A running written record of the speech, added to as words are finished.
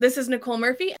This is Nicole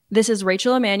Murphy. This is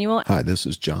Rachel Emanuel. Hi, this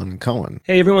is John Cohen.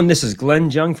 Hey everyone, this is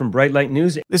Glenn Jung from Bright Light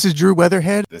News. This is Drew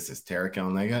Weatherhead. This is Tarek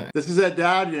Alnega. This is Ed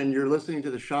Dowd, and you're listening to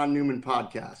the Sean Newman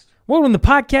Podcast. Welcome to the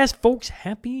podcast, folks.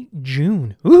 Happy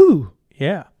June. Ooh,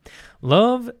 yeah.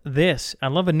 Love this. I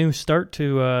love a new start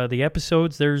to the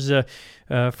episodes. There's,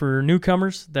 for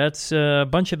newcomers, that's a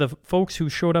bunch of the folks who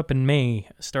showed up in May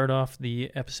start off the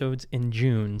episodes in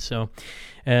June. So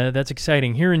that's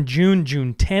exciting. Here in June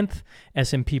 10th,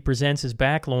 SMP Presents is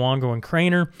back, Luongo and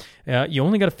Craner. You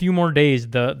only got a few more days.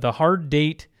 The hard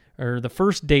date, or the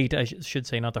first date, I should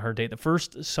say, not the hard date, the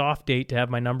first soft date to have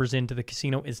my numbers into the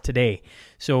casino is today.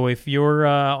 So if you're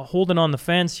holding on the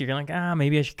fence, you're like,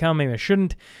 maybe I should come, maybe I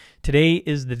shouldn't. Today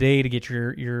is the day to get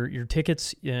your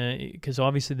tickets, because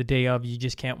obviously the day of, you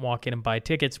just can't walk in and buy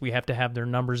tickets. We have to have their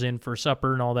numbers in for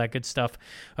supper and all that good stuff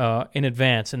in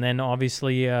advance. And then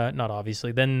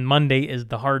then Monday is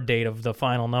the hard date of the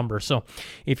final number. So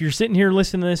if you're sitting here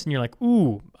listening to this and you're like,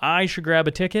 ooh, I should grab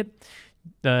a ticket,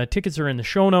 the tickets are in the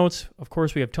show notes. Of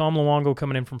course, we have Tom Luongo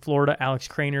coming in from Florida, Alex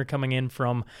Craner coming in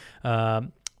from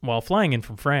flying in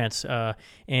from France,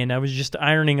 and I was just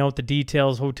ironing out the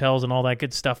details, hotels, and all that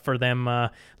good stuff for them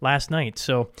last night.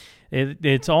 So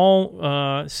it's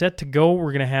all set to go.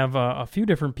 We're going to have a few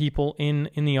different people in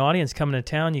the audience coming to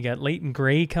town. You got Leighton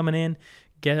Gray coming in,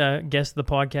 guest of the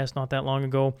podcast not that long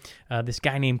ago. This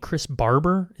guy named Chris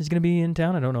Barber is going to be in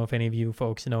town. I don't know if any of you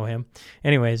folks know him.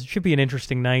 Anyways, it should be an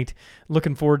interesting night.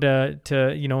 Looking forward to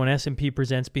an SMP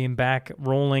Presents being back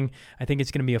rolling. I think it's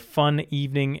going to be a fun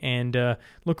evening, and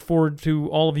look forward to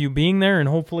all of you being there, and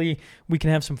hopefully we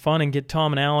can have some fun and get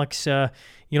Tom and Alex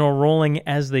rolling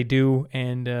as they do,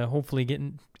 and hopefully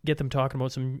get them talking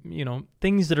about some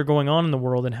things that are going on in the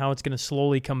world and how it's going to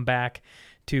slowly come back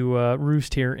to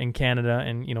roost here in Canada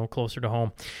and, closer to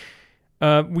home.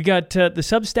 We got the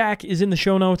Substack is in the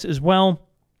show notes as well.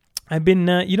 I've been,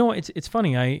 it's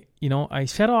funny. I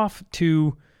set off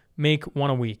to make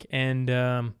one a week,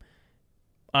 and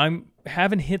I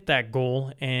haven't hit that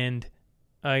goal, and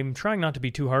I'm trying not to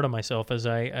be too hard on myself as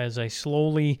I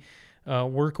slowly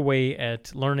work away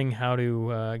at learning how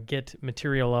to get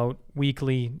material out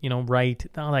weekly, write,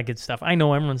 all that good stuff. I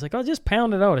know everyone's like, just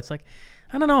pound it out. It's like,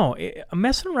 I don't know. I'm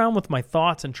messing around with my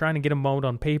thoughts and trying to get them out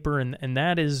on paper, and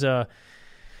that is an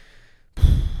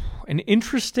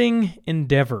interesting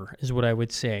endeavor, is what I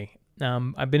would say.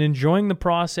 I've been enjoying the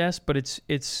process, but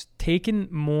it's taken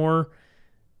more,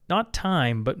 not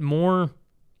time, but more.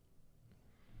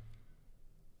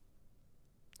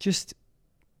 Just,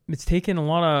 it's taken a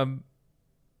lot of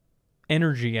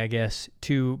energy, I guess,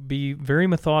 to be very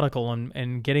methodical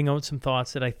and getting out some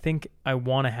thoughts that I think I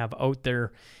want to have out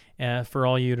there for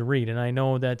all you to read. And I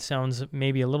know that sounds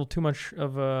maybe a little too much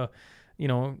of a,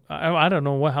 I don't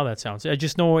know how that sounds. I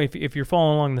just know if you're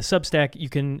following along the Substack, you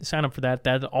can sign up for that.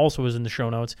 That also is in the show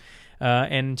notes.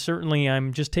 And certainly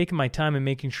I'm just taking my time and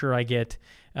making sure I get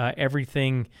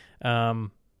everything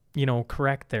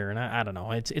correct there. And I don't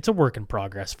know. It's a work in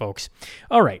progress, folks.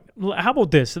 All right. How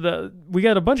about this? We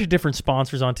got a bunch of different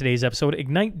sponsors on today's episode.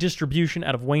 Ignite Distribution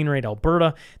out of Wainwright,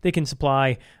 Alberta. They can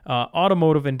supply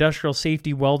automotive, industrial,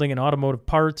 safety, welding, and automotive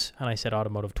parts. And I said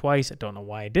automotive twice. I don't know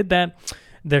why I did that.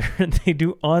 They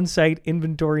do on-site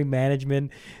inventory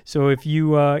management. So if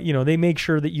you, they make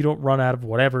sure that you don't run out of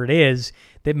whatever it is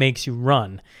that makes you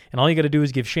run. And all you got to do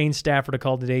is give Shane Stafford a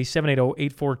call today,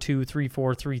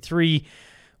 780-842-3433.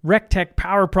 RecTech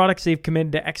Power Products, they've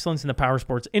committed to excellence in the power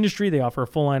sports industry. They offer a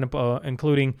full lineup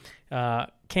including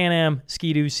Can-Am,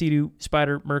 Ski-Doo, Sea-Doo,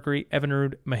 Spyder, Mercury,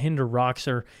 Evinrude, Mahindra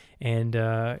Roxor, and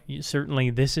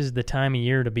certainly this is the time of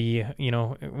year to be,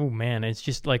 it's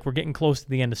just like we're getting close to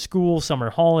the end of school, summer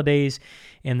holidays,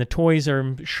 and the toys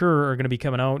I'm sure are going to be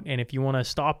coming out. And if you want to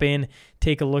stop in,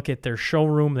 take a look at their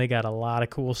showroom, they got a lot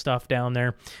of cool stuff down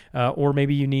there. Or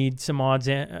maybe you need some odds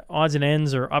and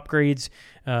ends or upgrades,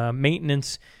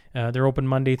 maintenance. They're open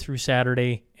Monday through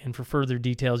Saturday. And for further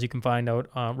details, you can find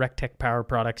out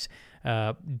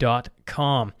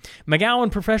rectechpowerproducts.com.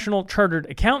 McGowan Professional Chartered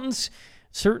Accountants.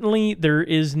 Certainly, there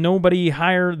is nobody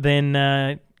higher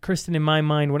than Kristen in my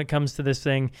mind when it comes to this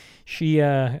thing.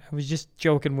 I was just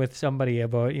joking with somebody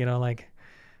about, I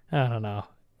don't know.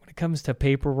 When it comes to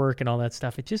paperwork and all that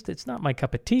stuff, it's not my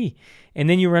cup of tea. And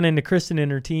then you run into Kristen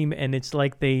and her team, and it's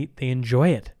like they enjoy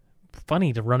it.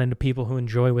 funny to run into people who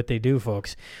enjoy what they do,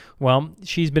 folks. Well,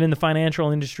 she's been in the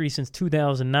financial industry since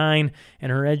 2009,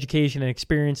 and her education and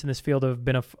experience in this field have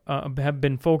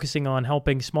been focusing on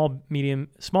helping small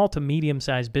to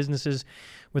medium-sized businesses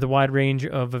with a wide range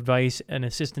of advice and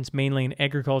assistance, mainly in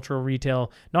agricultural,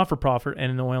 retail, not-for-profit,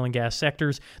 and in the oil and gas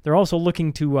sectors. They're also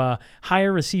looking to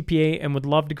hire a CPA and would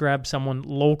love to grab someone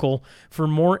local. For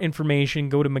more information,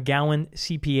 go to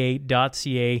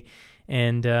mcgowancpa.ca.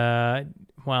 And,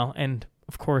 and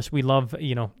of course, we love,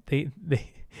 they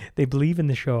believe in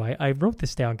the show. I wrote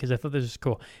this down because I thought this was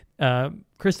cool.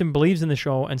 Kristen believes in the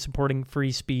show and supporting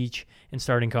free speech and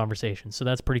starting conversations. So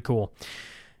that's pretty cool.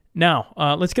 Now,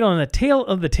 let's get on the tail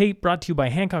of the tape, brought to you by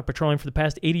Hancock Petroleum. For the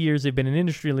past 80 years, they've been an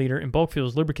industry leader in bulk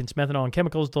fuels, lubricants, methanol, and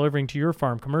chemicals, delivering to your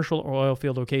farm, commercial, or oil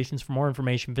field locations. For more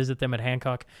information, visit them at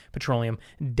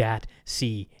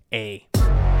hancockpetroleum.ca.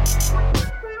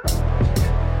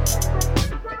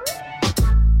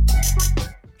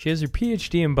 She has her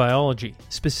PhD in biology,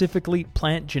 specifically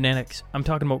plant genetics. I'm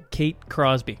talking about Kate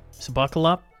Crosby. So buckle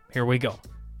up, here we go.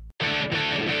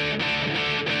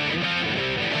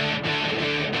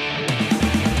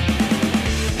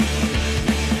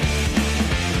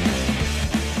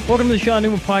 Welcome to the Sean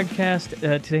Newman Podcast.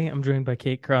 Today I'm joined by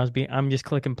Kate Crosby. I'm just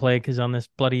clicking play because on this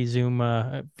bloody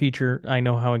Zoom feature, I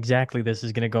know how exactly this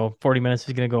is going to go. 40 minutes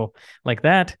is going to go like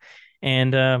that.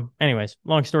 And anyways,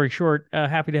 long story short,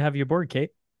 happy to have you aboard, Kate.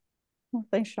 Well,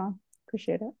 thanks, Sean.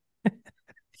 Appreciate it.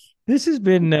 This has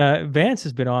been, Vance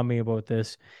has been on me about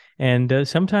this. And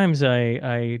sometimes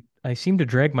I seem to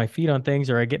drag my feet on things,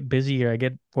 or I get busy, or I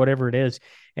get whatever it is.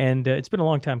 And it's been a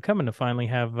long time coming to finally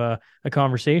have a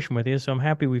conversation with you. So I'm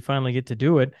happy we finally get to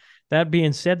do it. That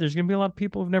being said, there's going to be a lot of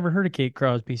people who've never heard of Kate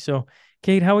Crosby. So,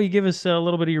 Kate, how will you give us a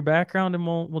little bit of your background, and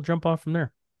we'll jump off from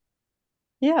there?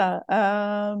 Yeah.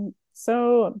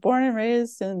 So born and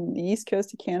raised in the East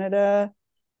Coast of Canada.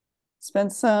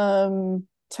 Spent some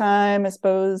time, I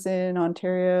suppose, in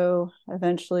Ontario.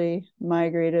 Eventually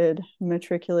matriculated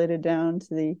down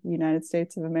to the United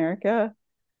States of America.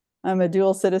 I'm a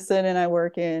dual citizen, and I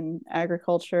work in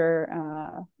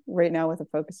agriculture right now with a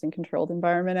focus in controlled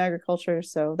environment agriculture.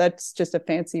 So that's just a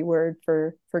fancy word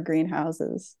for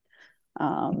greenhouses.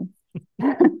 But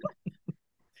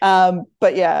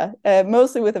yeah,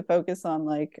 mostly with a focus on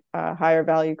like higher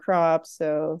value crops.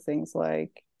 So things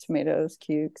like tomatoes,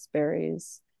 cukes,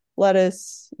 berries,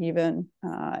 lettuce, even,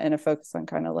 and a focus on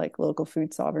kind of like local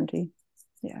food sovereignty.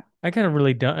 Yeah. I kind of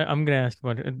really don't. I'm going to ask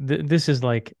about this is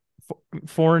like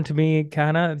foreign to me,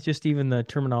 kind of, just even the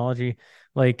terminology,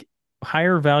 like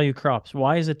higher value crops.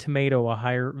 Why is a tomato a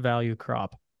higher value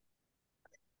crop?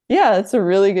 Yeah, that's a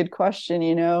really good question.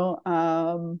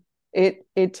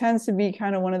 It tends to be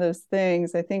kind of one of those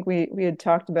things. I think we had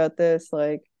talked about this,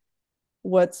 like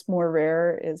what's more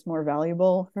rare is more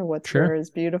valuable, or what's Sure. rare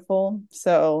is beautiful.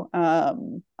 So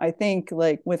I think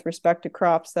like with respect to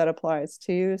crops, that applies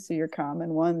too. So your common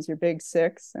ones, your big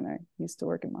six, and I used to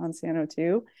work in Monsanto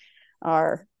too,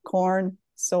 are corn,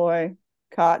 soy,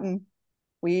 cotton,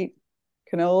 wheat,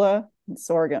 canola, and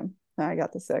sorghum. I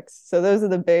got the six. So those are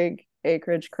the big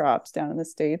acreage crops down in the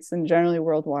States, and generally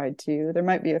worldwide too. There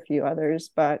might be a few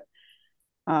others, but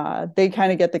they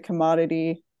kind of get the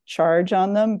commodity charge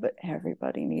on them, but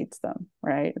everybody needs them,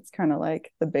 right? It's kind of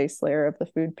like the base layer of the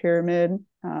food pyramid,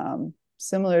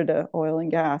 similar to oil and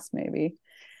gas maybe.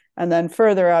 And then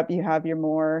further up, you have your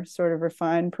more sort of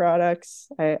refined products,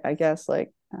 I guess,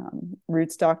 like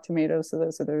rootstock tomatoes. So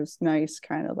those are those nice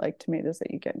kind of like tomatoes that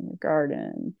you get in your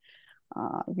garden.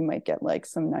 You might get like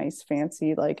some nice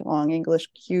fancy like long English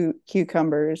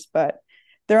cucumbers, but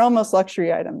they're almost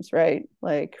luxury items, right?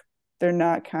 Like they're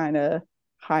not kind of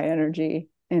high energy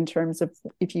in terms of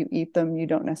if you eat them, you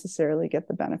don't necessarily get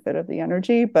the benefit of the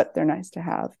energy, but they're nice to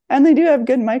have. And they do have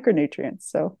good micronutrients.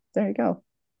 So there you go.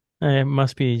 It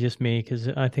must be just me, because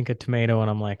I think a tomato and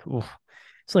I'm like, oof.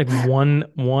 It's like one.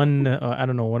 I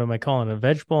don't know, what am I calling it? A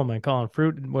vegetable? Am I calling it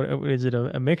fruit? What is it?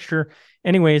 A mixture?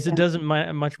 Anyways, it doesn't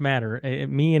much matter.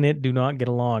 Me and it do not get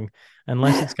along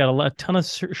unless it's got a ton of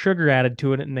sugar added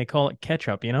to it, and they call it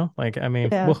ketchup. Like, I mean,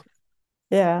 yeah,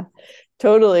 yeah,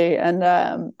 totally. And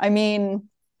I mean,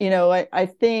 I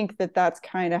think that's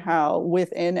kind of how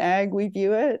within ag we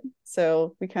view it.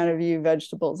 So we kind of view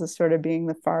vegetables as sort of being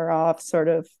the far off sort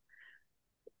of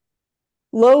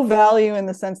low value in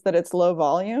the sense that it's low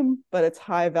volume, but it's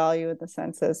high value in the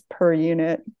sense as per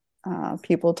unit.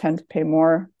 People tend to pay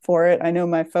more for it. I know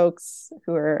my folks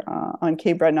who are on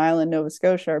Cape Breton Island, Nova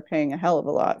Scotia, are paying a hell of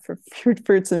a lot for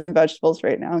fruits and vegetables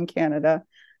right now in Canada.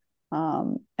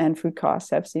 And food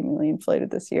costs have seemingly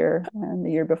inflated this year and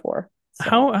the year before.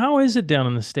 So How is it down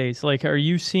in the States? Like, are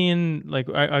you seeing like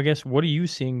I guess what are you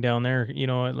seeing down there? You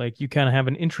know, like you kind of have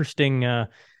an interesting a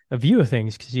view of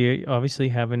things because you obviously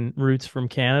having roots from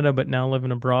Canada, but now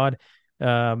living abroad.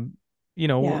 Um, you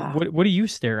know, yeah. what do you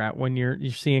stare at when you're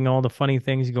seeing all the funny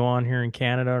things go on here in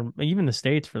Canada, or even the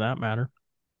States for that matter?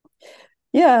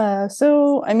 Yeah.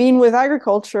 So, I mean, with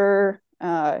agriculture,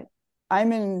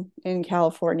 I'm in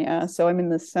California, so I'm in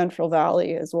the Central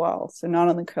Valley as well. So not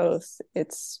on the coast.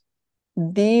 It's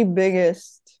the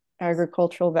biggest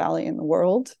agricultural valley in the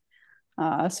world.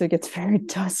 So it gets very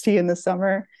dusty in the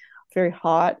summer, very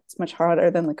hot. It's much hotter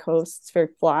than the coast. It's very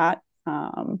flat.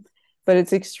 But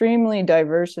it's extremely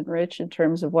diverse and rich in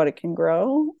terms of what it can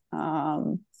grow.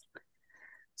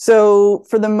 So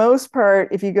for the most part,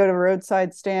 if you go to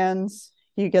roadside stands,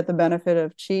 you get the benefit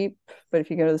of cheap. But if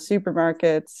you go to the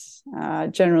supermarkets,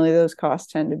 generally those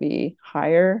costs tend to be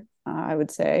higher, I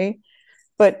would say.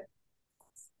 But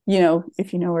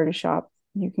if you know where to shop,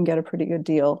 you can get a pretty good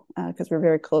deal because we're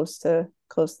very close to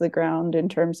the ground in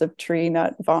terms of tree,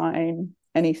 nut, vine,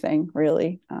 anything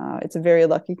really. It's a very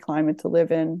lucky climate to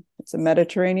live in. It's a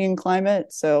Mediterranean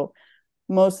climate, so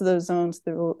most of those zones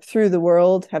through the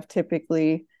world have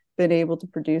typically been able to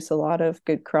produce a lot of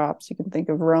good crops. You can think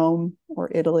of Rome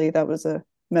or Italy, that was a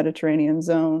Mediterranean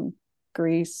zone.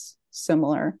 Greece,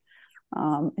 similar,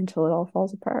 until it all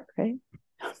falls apart, right?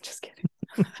 I'm just kidding.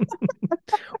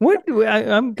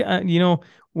 I'm you know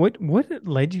what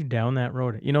led you down that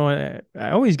road? You know, I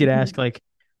always get asked like,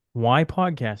 why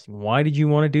podcasting? Why did you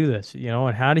want to do this? You know,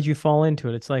 and how did you fall into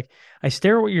it? It's like I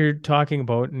stare at what you're talking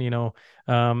about, and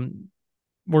um,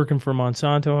 working for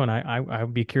Monsanto, and I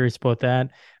would be curious about that.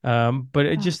 But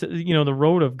it just the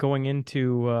road of going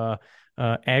into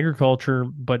agriculture,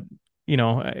 but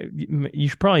you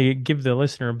should probably give the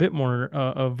listener a bit more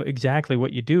of exactly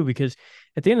what you do because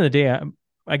at the end of the day,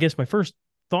 I guess my first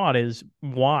thought is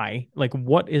why? Like,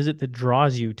 what is it that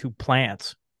draws you to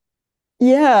plants?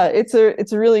 Yeah, it's a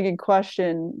really good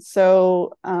question.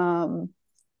 So,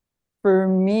 for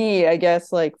me, I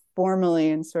guess like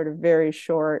formally and sort of very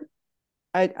short,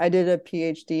 I did a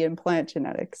PhD in plant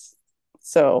genetics.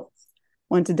 So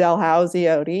went to Dalhousie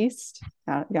out east,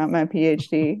 got my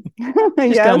PhD.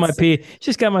 Yes,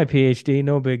 Just got my PhD,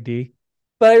 no big D.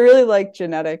 but I really like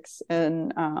genetics,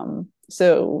 and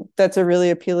so that's a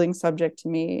really appealing subject to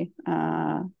me.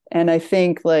 And I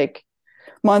think like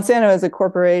Monsanto as a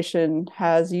corporation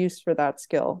has use for that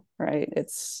skill, right?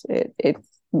 It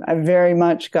I very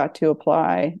much got to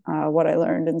apply what I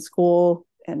learned in school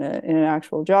in an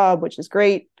actual job, which is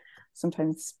great.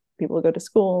 Sometimes people go to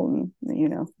school and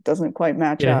it doesn't quite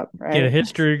match up, Get a right?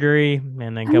 history degree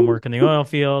and then come work in the oil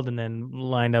field and then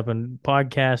lined up in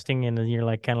podcasting and then you're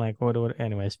like kind of like what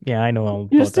anyways. Yeah, I know all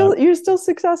about that. You're still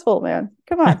successful, man.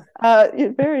 Come on.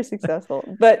 You're very successful.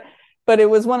 But it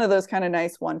was one of those kind of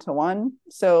nice one-to-one.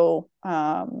 So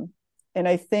and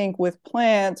I think with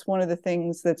plants, one of the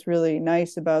things that's really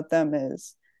nice about them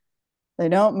is they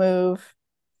don't move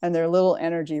and they're little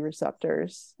energy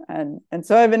receptors. And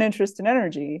so I have an interest in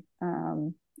energy.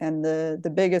 And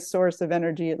the biggest source of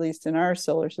energy, at least in our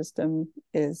solar system,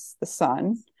 is the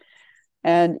sun.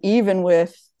 And even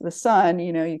with the sun,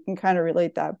 you can kind of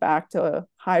relate that back to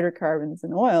hydrocarbons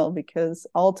and oil, because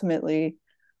ultimately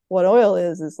what oil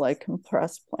is like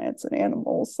compressed plants and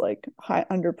animals, like high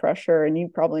under pressure. And you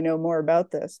probably know more about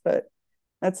this, but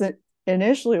that's it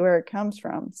initially where it comes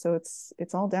from. So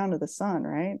it's all down to the sun,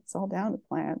 right? It's all down to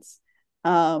plants.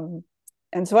 And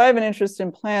so I have an interest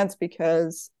in plants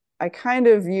because I kind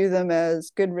of view them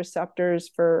as good receptors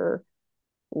for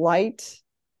light.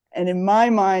 And in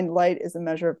my mind, light is a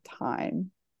measure of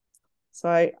time. So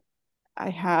I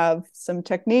have some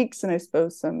techniques and I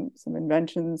suppose some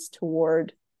inventions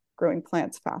toward growing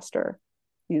plants faster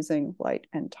using light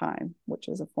and time, which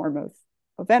is a form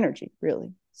of energy,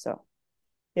 really. So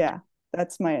yeah,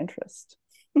 that's my interest.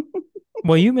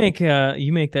 Well, you make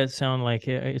that sound like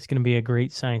it's going to be a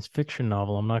great science fiction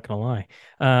novel. I'm not going to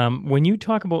lie. When you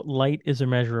talk about light is a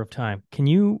measure of time, can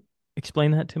you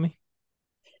explain that to me?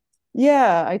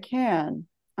 Yeah, I can.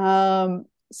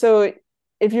 So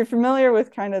if you're familiar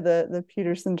with kind of the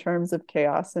Peterson terms of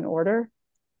chaos and order,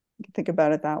 you can think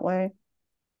about it that way.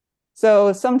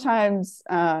 So sometimes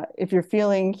if you're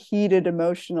feeling heated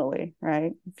emotionally,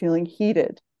 right? Feeling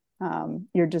heated,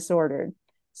 you're disordered.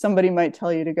 Somebody might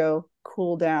tell you to go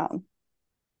cool down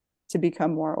to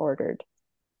become more ordered.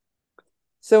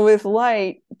 So with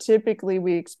light, typically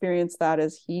we experience that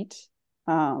as heat,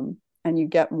 and you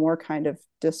get more kind of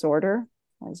disorder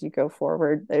as you go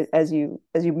forward, as you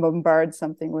bombard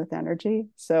something with energy.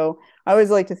 So I always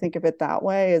like to think of it that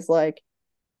way, as like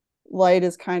light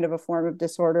is kind of a form of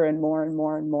disorder, and more and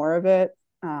more of it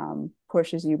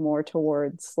pushes you more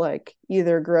towards like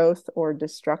either growth or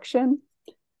destruction.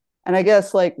 And I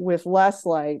guess like with less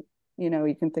light,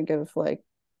 you can think of like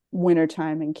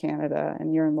wintertime in Canada,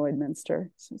 and you're in Lloydminster,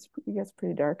 so it gets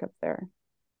pretty dark up there.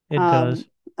 It does.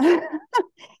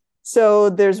 So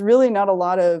there's not a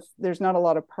lot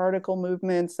of particle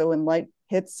movement. So when light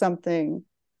hits something,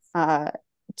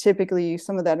 typically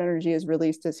some of that energy is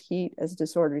released as heat, as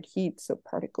disordered heat. So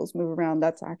particles move around.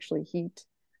 That's actually heat.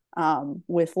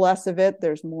 With less of it,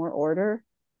 there's more order.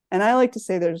 And I like to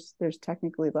say there's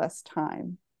technically less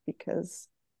time, because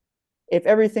if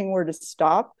everything were to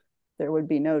stop, there would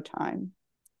be no time.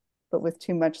 But with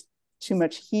too much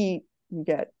heat, you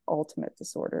get ultimate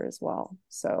disorder as well.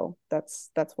 So that's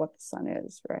what the sun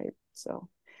is, right? So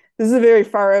this is a very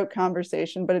far out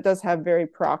conversation, but it does have very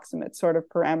proximate sort of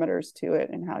parameters to it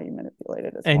and how you manipulate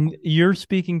it as well. And you're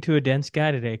speaking to a dense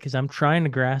guy today, because I'm trying to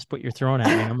grasp what you're throwing at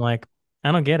me. I'm like,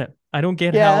 I don't get it. I don't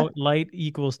get how light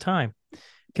equals time.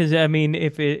 Because I mean,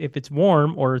 if it's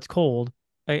warm or it's cold,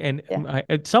 and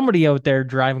somebody out there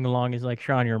driving along is like,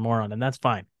 Sean, you're a moron, and that's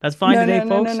fine. That's fine today,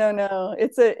 folks. No.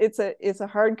 It's a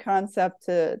hard concept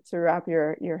to wrap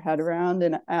your head around,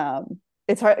 and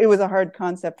it's hard. It was a hard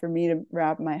concept for me to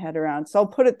wrap my head around. So I'll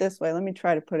put it this way. Let me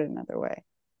try to put it another way.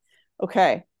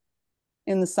 Okay,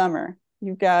 in the summer,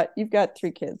 you've got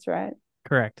 3 kids, right?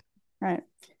 Correct. Right.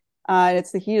 And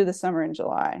it's the heat of the summer in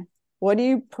July. What do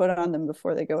you put on them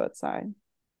before they go outside?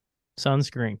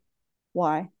 Sunscreen.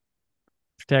 Why?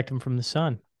 Protect them from the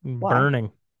sun. Why?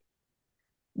 Burning.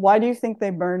 Why do you think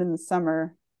they burn in the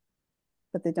summer,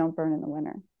 but they don't burn in the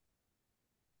winter?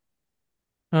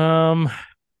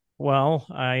 Well,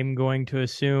 I'm going to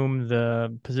assume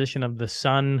the position of the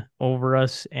sun over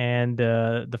us, and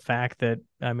the fact that,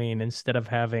 I mean, instead of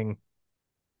having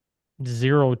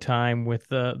zero time with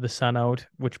the sun out,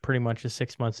 which pretty much is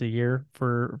 6 months a year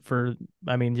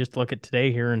I mean, just look at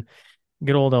today here in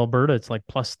good old Alberta, it's like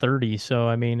plus 30. So,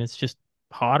 I mean, it's just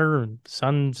hotter,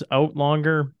 sun's out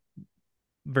longer,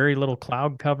 very little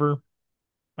cloud cover.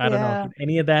 I don't know. Did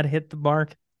any of that hit the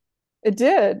mark? It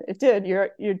did.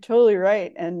 You're totally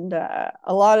right. And a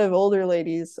lot of older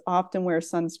ladies often wear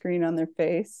sunscreen on their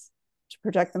face to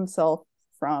protect themselves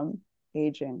from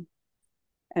aging.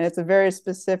 And it's a very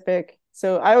specific.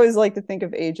 So I always like to think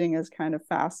of aging as kind of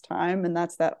fast time, and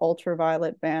that's that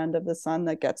ultraviolet band of the sun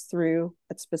that gets through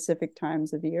at specific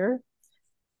times of year.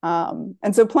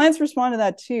 And so plants respond to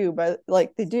that too, but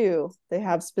like they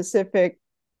have specific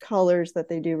colors that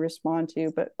they do respond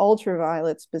to, but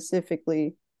ultraviolet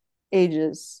specifically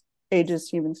ages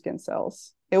human skin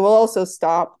cells. It will also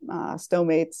stop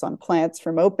stomates on plants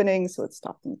from opening, so it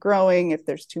stops them growing if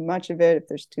there's too much of it, if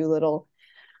there's too little.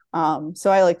 So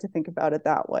I like to think about it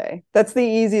that way. That's the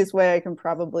easiest way I can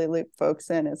probably loop folks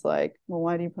in, is like, well,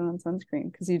 why do you put on sunscreen?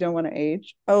 Because you don't want to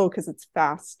age. Oh, because it's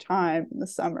fast time in the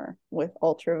summer with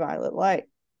ultraviolet light.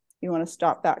 You want to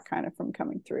stop that kind of from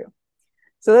coming through.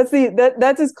 So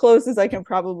that's as close as I can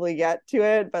probably get to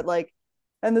it. But like,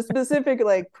 and the specific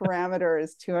like parameter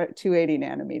is 280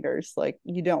 nanometers. Like,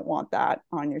 you don't want that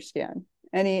on your skin.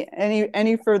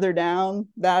 Any further down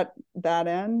that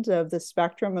end of the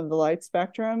spectrum, of the light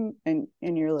spectrum, and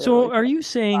you're literally. So are you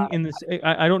saying in this,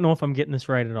 I don't know if I'm getting this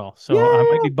right at all, so I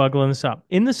might be buggling this up.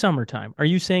 In the summertime, are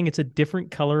you saying it's a different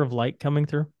color of light coming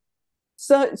through?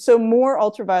 So more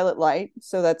ultraviolet light.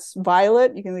 So that's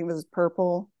violet. You can think of it as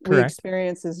purple. Correct. We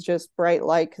experience is just bright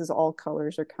light because all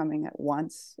colors are coming at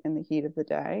once in the heat of the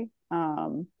day.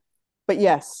 But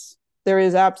yes, there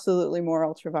is absolutely more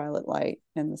ultraviolet light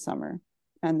in the summer,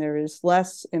 and there is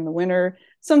less in the winter.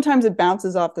 Sometimes it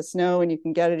bounces off the snow and you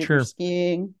can get it if you're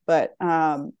skiing, but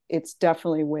it's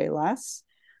definitely way less.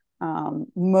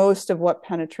 Most of what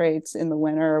penetrates in the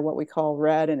winter are what we call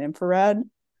red and infrared.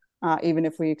 Even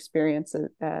if we experience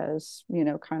it as,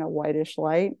 kind of whitish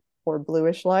light or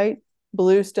bluish light.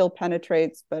 Blue still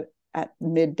penetrates, but at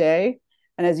midday.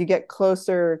 And as you get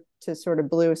closer to sort of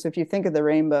blue, so if you think of the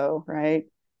rainbow, right?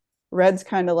 Red's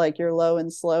kind of like your low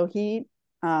and slow heat.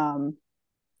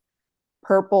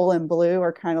 Purple and blue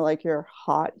are kind of like your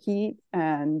hot heat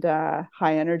and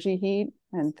high energy heat,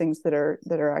 and things that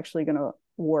are actually going to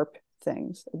warp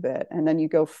things a bit. And then you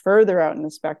go further out in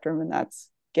the spectrum, and that's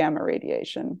gamma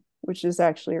radiation, which is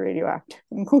actually radioactive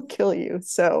and will kill you.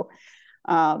 So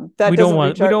we don't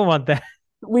want that.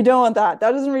 We don't want that.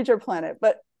 That doesn't reach our planet.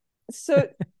 But so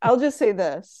I'll just say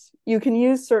this: you can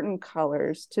use certain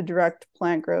colors to direct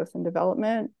plant growth and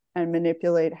development and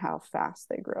manipulate how fast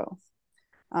they grow.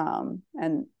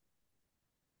 And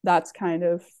that's kind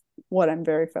of what I'm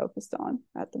very focused on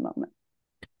at the moment.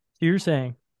 You're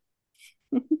saying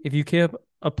If you keep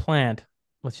a plant,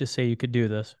 let's just say you could do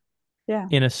this, Yeah.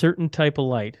 in a certain type of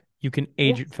light, you can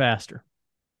age Yes, it faster.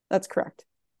 that's correct.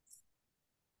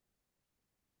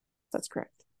 That's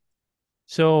correct.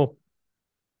 So,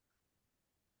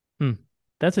 hmm,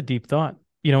 that's a deep thought,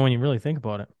 when you really think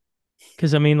about it.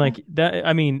 Because I mean, Yeah. like that,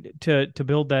 I mean, to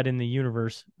build that in the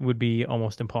universe would be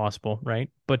almost impossible, right?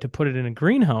 But to put it in a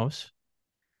greenhouse,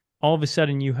 all of a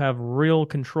sudden you have real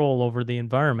control over the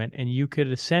environment and you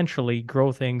could essentially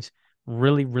grow things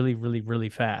really, really, really, really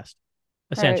fast.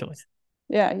 Right. Essentially.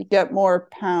 Yeah, you get more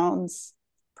pounds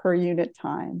per unit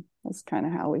time. That's kind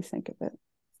of how we think of it.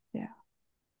 Yeah.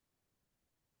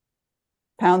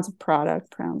 Pounds of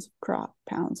product, pounds of crop,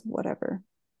 pounds of whatever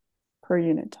per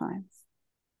unit time.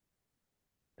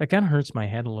 That kind of hurts my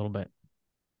head a little bit.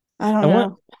 I I don't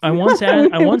want know.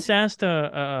 I once asked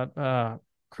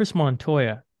Chris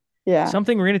Montoya Yeah.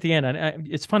 something right at the end.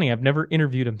 It's funny, I've never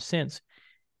interviewed him since.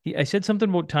 I said something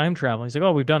about time travel. He's like,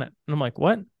 "Oh, we've done it." And I'm like,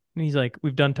 "What?" And he's like,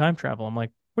 "We've done time travel." I'm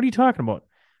like, "What are you talking about?"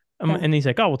 Yeah. And he's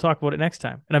like, "Oh, we'll talk about it next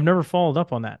time." And I've never followed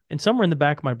up on that. And somewhere in the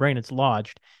back of my brain, it's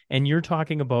lodged. And you're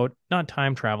talking about not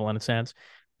time travel in a sense,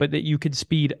 but that you could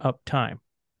speed up time.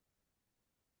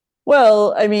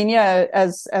 Well, I mean, yeah,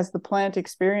 as the plant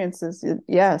experiences,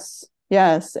 yes,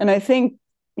 yes, and I think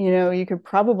you could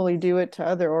probably do it to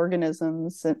other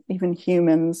organisms, even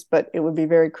humans, but it would be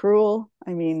very cruel.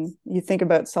 I mean, you think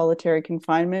about solitary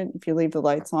confinement. If you leave the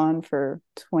lights on for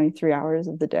 23 hours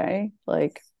of the day,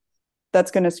 like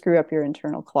that's going to screw up your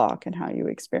internal clock and how you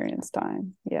experience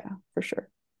time. Yeah, for sure.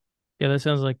 Yeah, that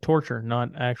sounds like torture,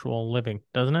 not actual living,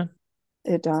 doesn't it?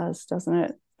 It does, doesn't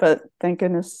it? But thank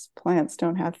goodness plants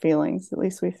don't have feelings. At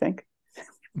least we think.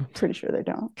 Pretty sure they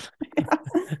don't.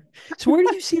 So where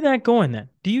do you see that going then?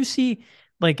 Do you see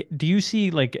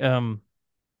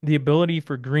the ability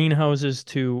for greenhouses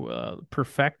to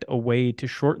perfect a way to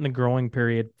shorten the growing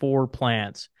period for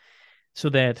plants so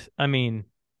that, I mean,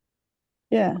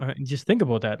 Yeah. just think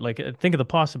about that. Like, think of the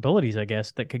possibilities, I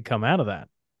guess, that could come out of that.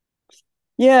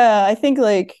 Yeah, I think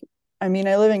I mean,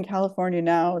 I live in California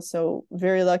now, so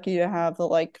very lucky to have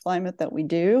the climate that we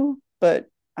do, but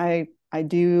I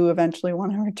do eventually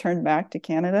want to return back to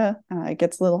Canada. It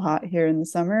gets a little hot here in the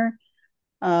summer.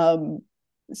 Um,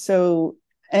 so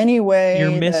anyway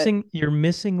that You're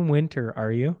missing winter,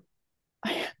 are you?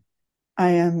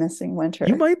 I am missing You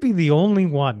winter. might be the only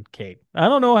one, Kate. I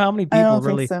don't know how many I people don't think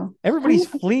really, so. everybody's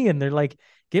fleeing. They're like,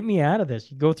 get me out of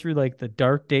this. You go through like the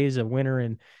dark days of winter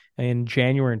in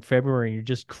January and February. You're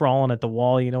just crawling at the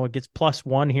wall. It gets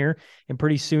 +1 here. And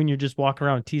pretty soon you're just walking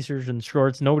around in t-shirts and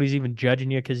shorts. Nobody's even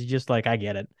judging you because you're just like, I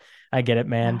get it. I get it,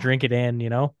 man. Drink it in.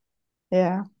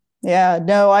 Yeah. Yeah.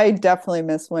 No, I definitely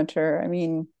miss winter. I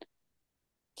mean,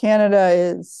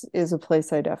 Canada is a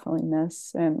place I definitely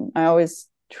miss, and I always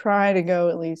try to go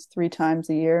at least 3 times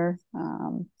a year,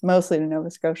 mostly to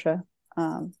Nova Scotia,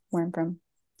 where I'm from.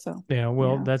 So Yeah,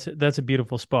 well, yeah, that's a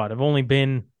beautiful spot. I've only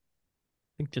been,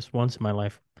 I think, just once in my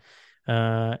life.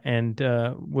 And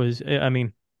I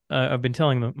mean, I've been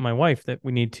telling my wife that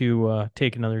we need to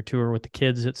take another tour with the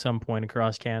kids at some point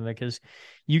across Canada because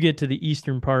you get to the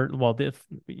eastern part, well,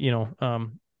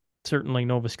 certainly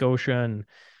Nova Scotia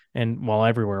and well,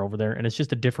 everywhere over there, and it's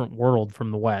just a different world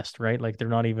from the west, right? Like they're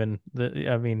not even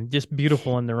I mean, just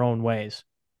beautiful in their own ways.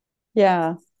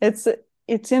 yeah, it's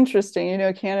interesting.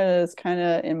 Canada is kind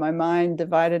of in my mind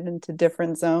divided into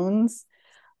different zones.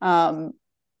 Um,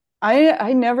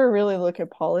 I never really look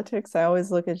at politics. I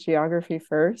always look at geography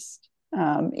first.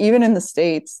 Even in the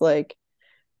States, like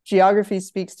geography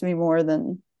speaks to me more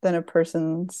than a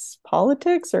person's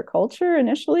politics or culture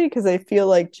initially, because I feel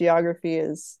like geography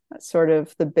is sort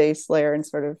of the base layer and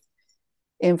sort of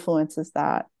influences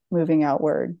that moving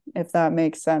outward, if that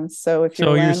makes sense. So if you're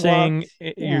So landlocked,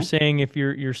 you're yeah, saying if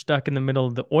you're stuck in the middle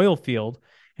of the oil field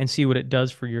and see what it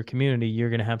does for your community, you're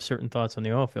going to have certain thoughts on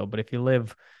the oil field. But if you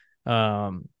live,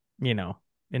 um, you know,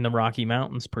 in the Rocky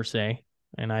Mountains per se,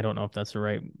 and I don't know if that's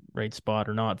the right spot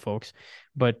or not, folks,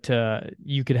 but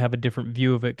you could have a different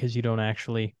view of it because you don't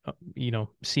actually,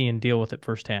 see and deal with it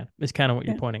firsthand. Is kind of what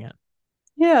you're yeah, pointing at.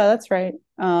 yeah, that's right.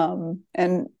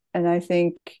 And I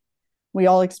think we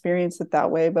all experience it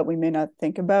that way, but we may not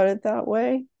think about it that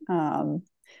way.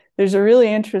 There's a really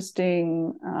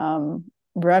interesting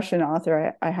Russian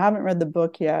author. I haven't read the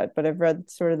book yet, but I've read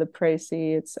sort of the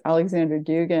précis. It's Alexander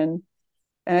Dugin.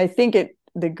 And I think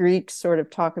the Greeks sort of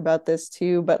talk about this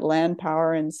too, but land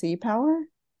power and sea power.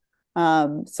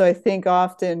 So I think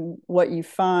often what you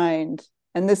find,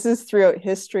 and this is throughout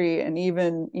history and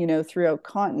even, throughout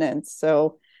continents.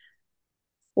 So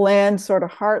land sort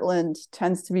of heartland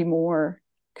tends to be more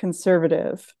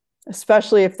conservative,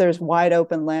 especially if there's wide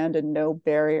open land and no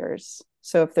barriers.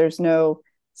 So if there's no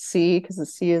sea, because the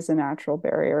sea is a natural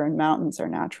barrier and mountains are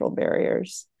natural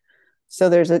barriers. So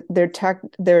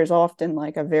there's often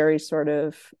like a very sort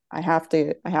of, I have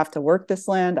to work this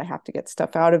land, I have to get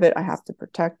stuff out of it, I have to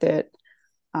protect it.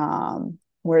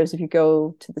 Whereas if you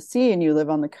go to the sea and you live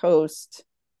on the coast,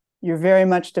 you're very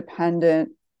much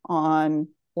dependent on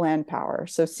land power.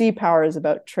 So sea power is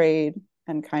about trade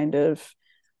and kind of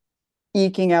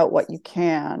eking out what you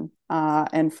can,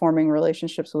 and forming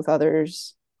relationships with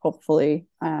others, hopefully,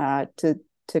 to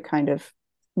kind of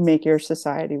make your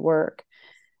society work.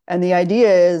 And the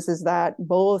idea is that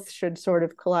both should sort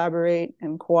of collaborate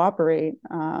and cooperate,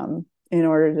 in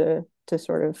order to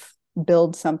sort of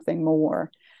build something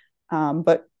more.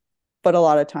 But a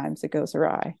lot of times it goes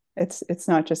awry. It's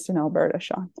not just in Alberta,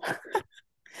 Sean.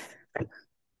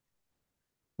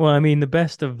 Well, I mean, the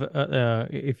best of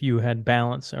if you had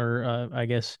balance or I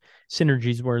guess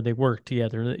synergies where they work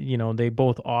together, they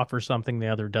both offer something the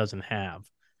other doesn't have.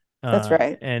 That's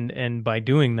right. And by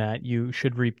doing that, you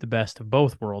should reap the best of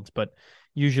both worlds. But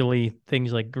usually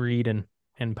things like greed and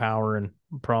power and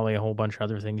probably a whole bunch of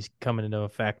other things come into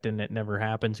effect, and it never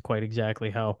happens quite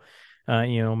exactly how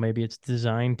maybe it's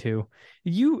designed to.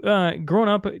 You growing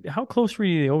up, how close were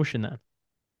you to the ocean then?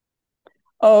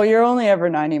 Oh, you're only ever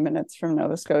 90 minutes from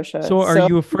Nova Scotia. So are So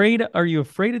you afraid? Are you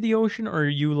afraid of the ocean, or are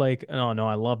you like, oh no,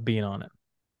 I love being on it?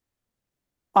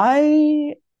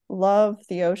 I love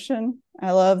the ocean.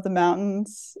 I love the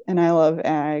mountains and I love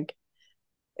ag.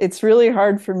 It's really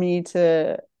hard for me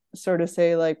to sort of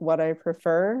say like what I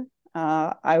prefer.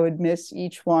 I would miss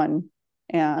each one,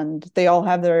 and they all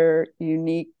have their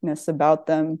uniqueness about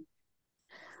them.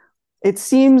 It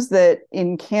seems that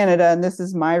in Canada, and this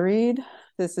is my read,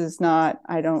 this is not,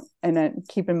 I don't, and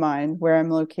keep in mind where I'm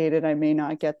located, I may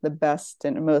not get the best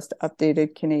and most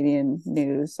updated Canadian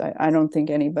news. I don't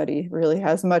think anybody really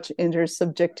has much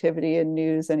intersubjectivity in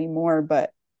news anymore,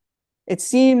 but it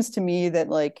seems to me that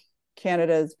like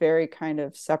Canada is very kind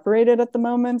of separated at the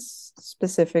moment,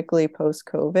 specifically post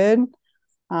COVID.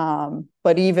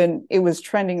 But even it was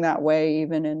trending that way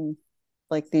even in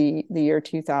like the year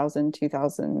 2000,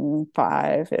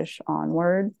 2005-ish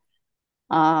onward.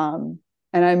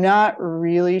 And I'm not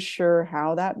really sure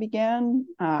how that began.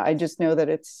 I just know that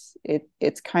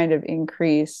it's kind of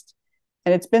increased,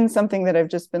 and it's been something that I've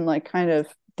just been like kind of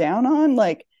down on.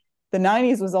 Like the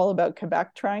 90s was all about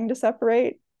Quebec trying to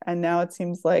separate, and now it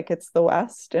seems like it's the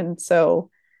West. And so,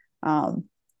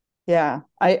 yeah,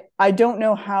 I don't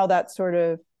know how that sort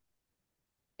of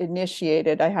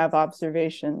initiated. I have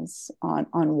observations on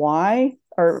why,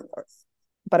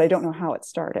 but I don't know how it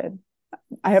started.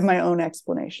 I have my own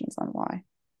explanations on why.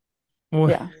 Well,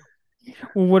 Yeah.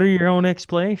 well, what are your own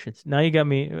explanations? Now you got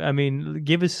me. I mean,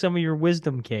 give us some of your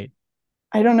wisdom, Kate.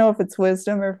 I don't know if it's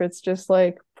wisdom or if it's just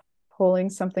like pulling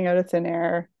something out of thin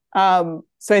air. So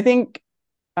I think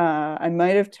I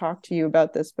might have talked to you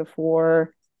about this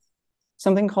before,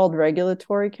 something called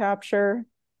regulatory capture,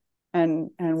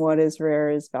 and what is rare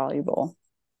is valuable.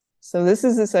 So this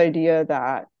is this idea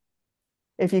that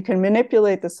if you can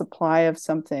manipulate the supply of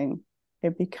something,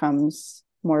 it becomes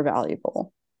more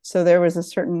valuable. So there was a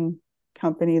certain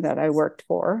company that I worked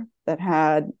for that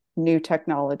had new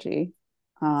technology,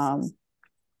 and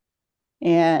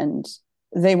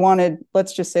they wanted,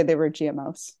 let's just say they were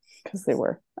GMOs, because they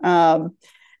were.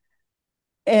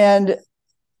 And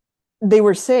they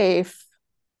were safe,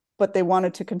 but they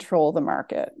wanted to control the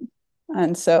market.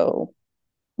 And so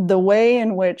the way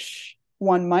in which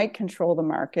one might control the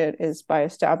market is by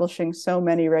establishing so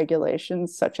many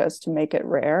regulations, such as to make it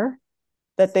rare,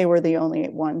 that they were the only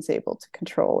ones able to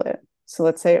control it. So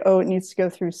let's say, oh, it needs to go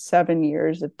through 7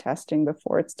 years of testing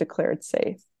before it's declared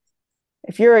safe.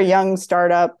 If you're a young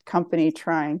startup company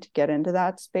trying to get into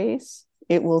that space,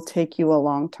 it will take you a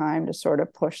long time to sort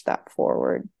of push that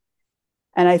forward.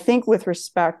 And I think with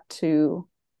respect to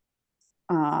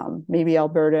maybe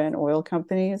Alberta and oil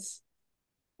companies,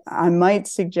 I might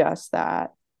suggest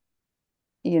that,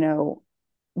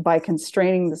 by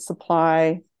constraining the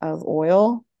supply of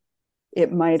oil,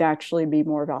 it might actually be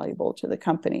more valuable to the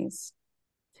companies.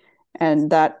 And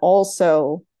that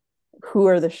also, who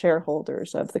are the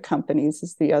shareholders of the companies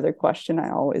is the other question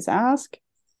I always ask.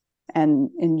 And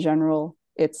in general,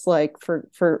 it's like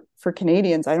for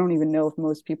Canadians, I don't even know if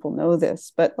most people know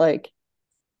this, but like,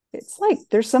 it's like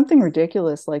there's something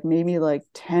ridiculous, like maybe like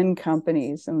 10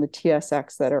 companies in the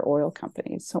TSX that are oil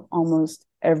companies. So almost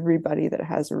everybody that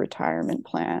has a retirement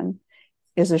plan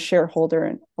is a shareholder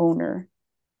and owner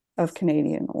of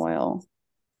Canadian oil.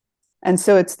 And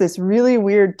so it's this really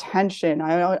weird tension.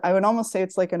 I would almost say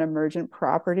it's like an emergent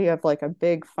property of like a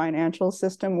big financial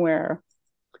system where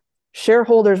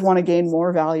Shareholders want to gain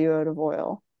more value out of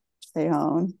oil they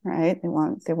own, right? They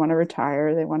want to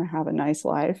retire, they want to have a nice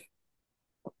life.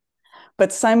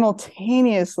 But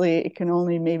simultaneously, it can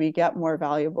only maybe get more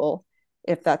valuable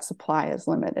if that supply is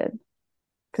limited.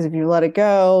 Because if you let it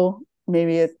go,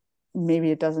 maybe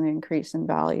it doesn't increase in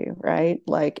value, right?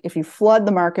 Like if you flood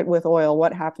the market with oil,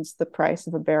 what happens to the price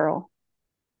of a barrel?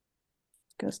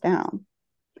 It goes down.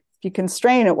 If you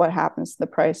constrain it, what happens to the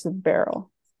price of a barrel?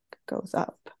 It goes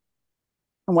up.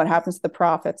 And what happens to the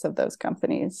profits of those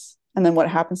companies? And then what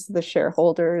happens to the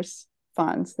shareholders'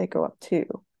 funds? They go up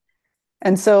too.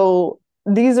 And so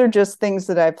these are just things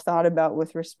that I've thought about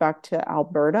with respect to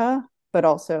Alberta, but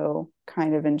also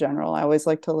kind of in general. I always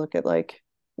like to look at like,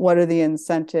 what are the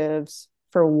incentives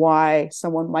for why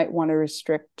someone might want to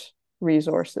restrict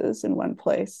resources in one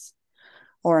place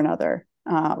or another,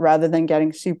 rather than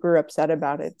getting super upset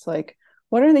about it. It's like,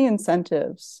 what are the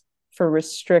incentives for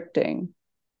restricting,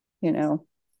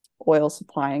 oil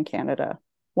supply in Canada?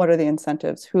 What are the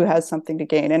incentives? Who has something to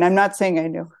gain? And I'm not saying I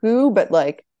know who, but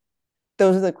like,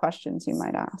 those are the questions you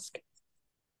might ask.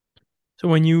 So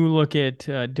when you look at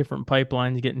different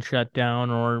pipelines getting shut down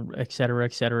or et cetera,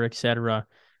 et cetera, et cetera,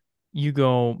 you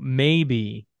go,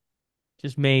 maybe,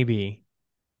 just maybe,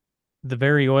 the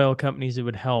very oil companies it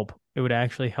would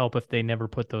actually help if they never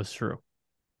put those through.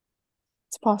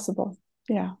 It's possible.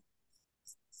 Yeah.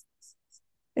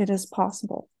 It is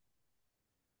possible.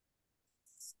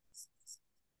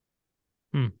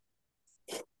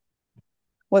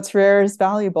 What's rare is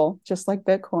valuable, just like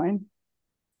Bitcoin.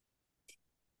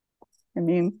 I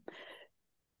mean,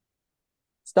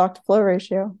 stock to flow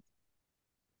ratio.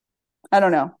 I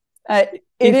don't know.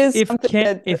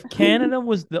 If Canada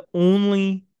was the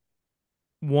only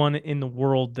one in the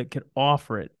world that could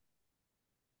offer it,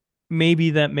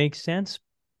 maybe that makes sense.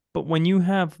 But when you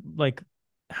have like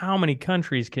how many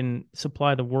countries can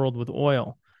supply the world with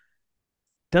oil,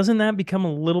 doesn't that become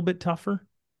a little bit tougher?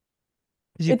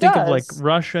 Because you It think of like does.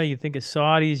 Russia, you think of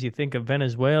Saudis, you think of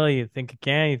Venezuela, you think of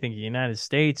Canada, you think of the United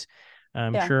States.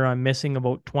 I'm Yeah, sure I'm missing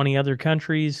about 20 other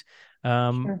countries.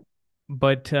 sure.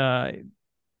 But and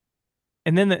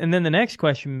then the next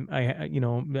question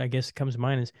I guess comes to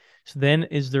mind is, so then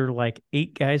is there like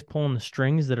 8 guys pulling the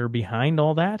strings that are behind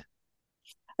all that?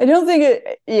 I don't think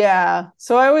yeah.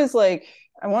 So I was like,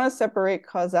 I want to separate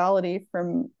causality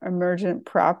from emergent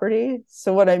property.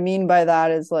 So what I mean by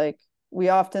that is like, we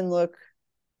often look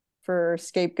for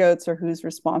scapegoats or who's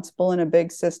responsible in a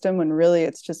big system when really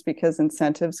it's just because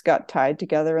incentives got tied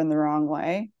together in the wrong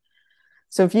way.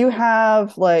 So if you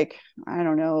have like, I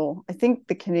don't know, I think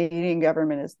the Canadian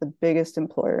government is the biggest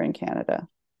employer in Canada.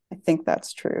 I think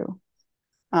that's true.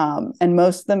 And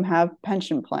most of them have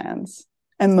pension plans,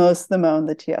 and most of them own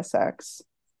the TSX,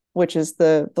 which is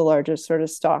the largest sort of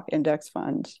stock index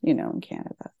fund, in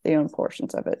Canada. They own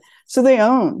portions of it. So they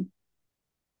own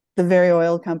the very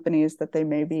oil companies that they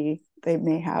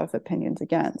may have opinions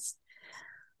against.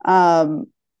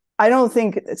 I don't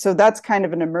think so. That's kind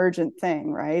of an emergent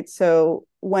thing, right? So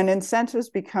when incentives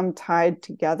become tied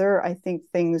together, I think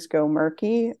things go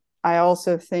murky. I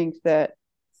also think that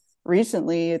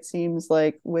recently it seems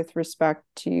like with respect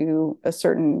to a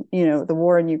certain, the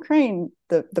war in Ukraine,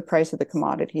 the price of the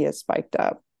commodity has spiked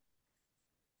up.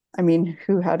 I mean,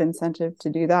 who had incentive to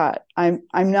do that? I'm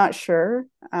not sure.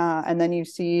 And then you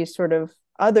see sort of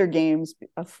other games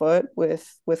afoot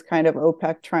with kind of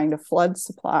OPEC trying to flood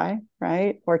supply,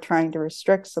 right, or trying to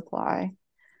restrict supply.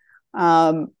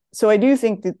 So I do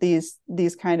think that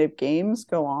these kind of games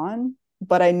go on,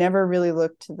 but I never really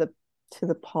look to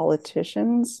the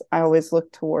politicians. I always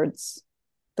look towards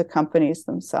the companies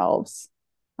themselves.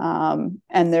 And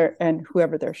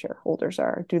whoever their shareholders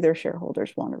are. Do their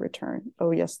shareholders want a return?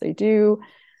 Oh, yes, they do.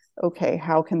 Okay,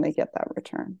 how can they get that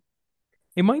return?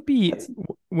 It might be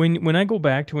when I go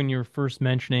back to when you were first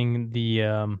mentioning the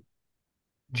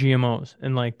GMOs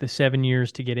and like the 7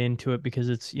 years to get into it because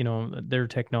it's, their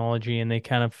technology and they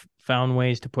kind of found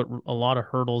ways to put a lot of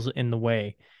hurdles in the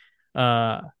way.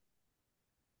 Uh,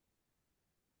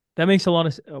 that makes a lot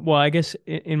of, well, I guess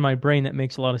in my brain that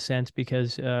makes a lot of sense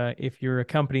because if you're a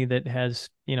company that has,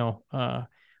 a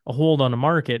hold on the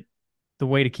market, the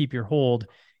way to keep your hold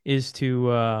is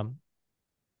to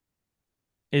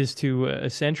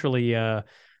essentially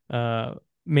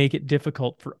make it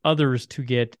difficult for others to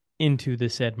get into the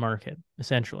said market,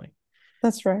 essentially.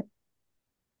 That's right.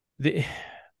 The,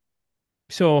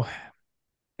 so,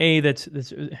 that's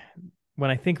when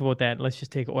I think about that, let's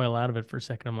just take oil out of it for a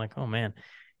second. I'm like, oh man,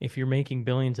 if you're making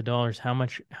billions of dollars, how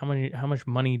much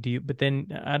money do you? But then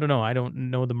I don't know. I don't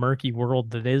know the murky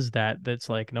world that is that. That's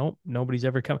like, nope, nobody's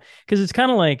ever come because it's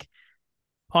kind of like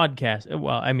podcast.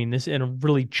 Well, I mean, this in a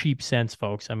really cheap sense,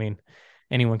 folks. I mean,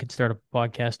 anyone could start a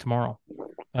podcast tomorrow,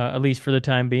 at least for the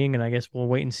time being. And I guess we'll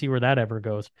wait and see where that ever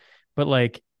goes. But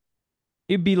like,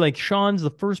 it'd be like Sean's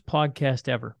the first podcast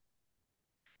ever.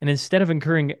 And instead of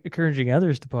encouraging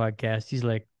others to podcast, he's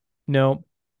like, no,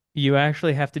 you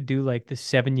actually have to do like the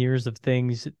 7 years of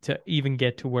things to even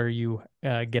get to where you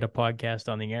get a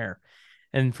podcast on the air.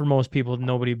 And for most people,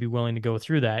 nobody would be willing to go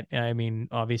through that. I mean,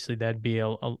 obviously, that'd be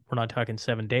we're not talking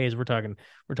 7 days. We're talking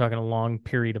a long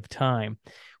period of time.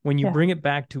 When you Yeah. bring it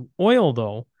back to oil,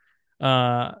 though,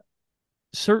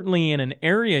 certainly in an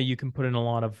area you can put in a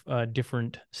lot of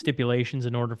different stipulations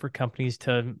in order for companies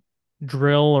to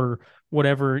drill or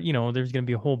whatever. There's going to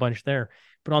be a whole bunch there.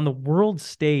 But on the world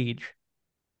stage,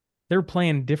 they're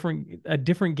playing a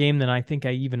different game than I think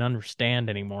I even understand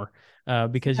anymore.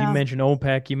 Because you Yeah. mentioned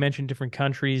OPEC, you mentioned different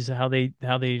countries, how they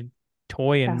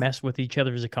toy and Yeah. mess with each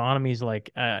other's economies.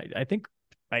 Like I think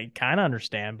I kind of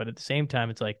understand, but at the same time,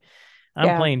 it's like I'm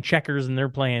Yeah. playing checkers and they're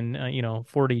playing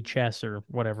 4D chess or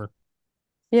whatever.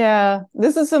 Yeah.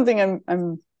 This is something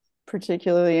I'm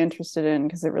particularly interested in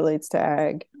because it relates to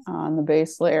ag on the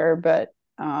base layer. But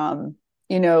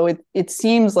it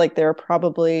seems like there are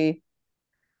probably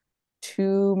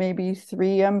two, maybe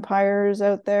three empires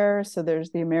out there. So there's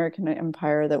the American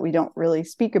empire that we don't really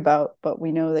speak about, but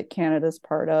we know that Canada's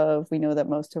part of, we know that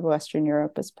most of Western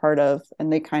Europe is part of,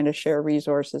 and they kind of share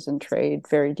resources and trade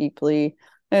very deeply.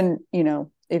 And,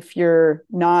 if you're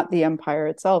not the empire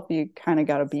itself, you kind of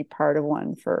got to be part of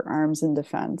one for arms and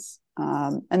defense.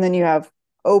 And then you have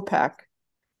OPEC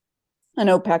and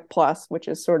OPEC plus, which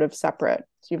is sort of separate.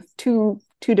 So you have two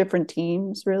different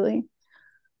teams, really.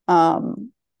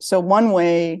 So one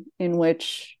way in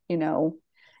which,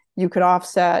 you could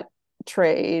offset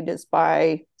trade is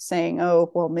by saying,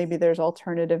 oh, well, maybe there's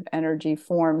alternative energy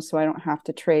forms, so I don't have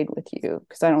to trade with you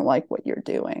because I don't like what you're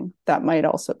doing. That might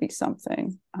also be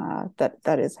something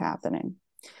that is happening.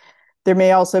 There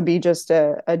may also be just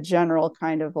a general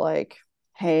kind of like,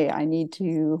 hey, I need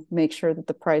to make sure that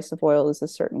the price of oil is a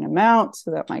certain amount so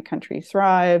that my country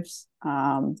thrives.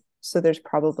 So there's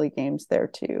probably games there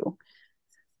too.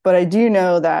 But I do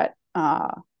know that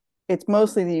it's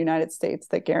mostly the United States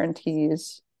that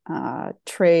guarantees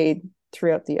trade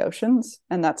throughout the oceans,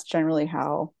 and that's generally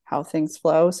how things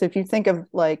flow. So if you think of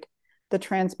like the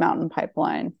Trans Mountain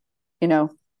Pipeline,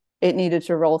 it needed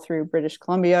to roll through British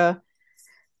Columbia,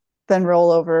 then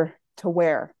roll over to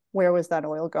where? Where was that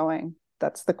oil going?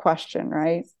 That's the question,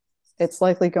 right? It's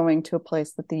likely going to a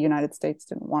place that the United States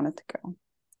didn't want it to go.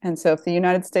 And so if the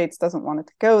United States doesn't want it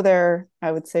to go there,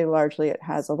 I would say largely it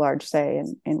has a large say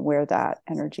in where that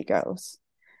energy goes.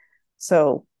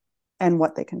 So, and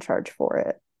what they can charge for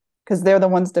it, because they're the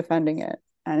ones defending it.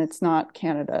 And it's not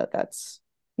Canada that's,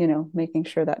 making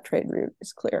sure that trade route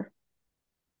is clear.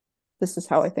 This is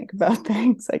how I think about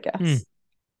things, I guess.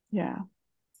 Yeah.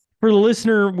 For the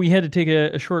listener, we had to take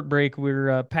a short break.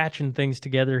 We're patching things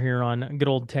together here on good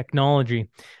old technology,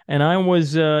 and I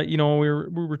was, we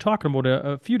were talking about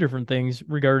a few different things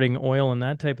regarding oil and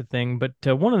that type of thing. But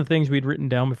one of the things we'd written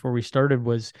down before we started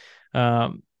was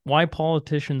why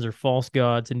politicians are false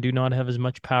gods and do not have as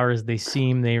much power as they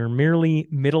seem. They are merely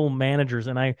middle managers.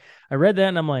 And I read that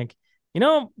and I'm like, we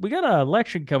got an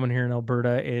election coming here in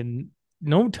Alberta in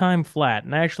no time flat.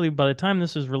 And actually, by the time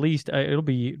this is released, it'll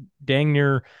be dang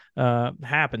near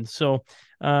happened. So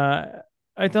I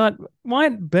thought, why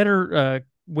better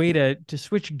way to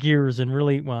switch gears and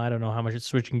really, well, I don't know how much it's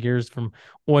switching gears from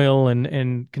oil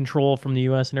and control from the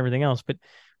U.S. and everything else, but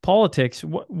politics.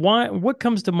 What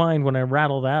comes to mind when I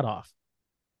rattle that off?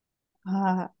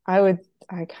 I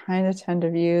kind of tend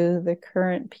to view the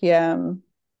current PM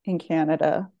in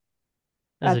Canada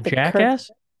As a at the current jackass?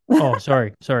 Oh,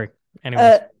 sorry.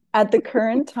 Anyways. at the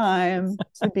current time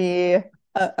to be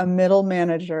a middle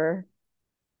manager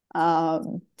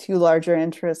to larger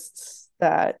interests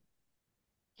that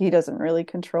he doesn't really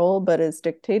control, but is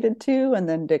dictated to and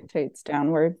then dictates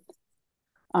downward.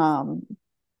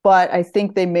 But I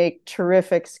think they make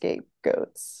terrific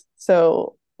scapegoats.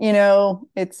 So,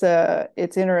 it's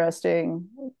interesting.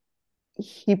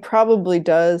 He probably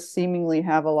does seemingly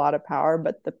have a lot of power,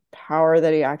 but the power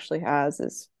that he actually has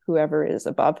is whoever is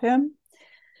above him.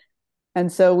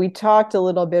 And so we talked a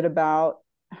little bit about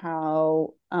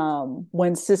how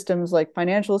when systems like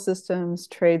financial systems,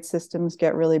 trade systems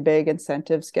get really big,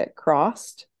 incentives get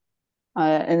crossed.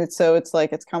 And it's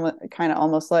like it's kind of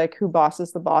almost like who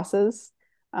bosses the bosses.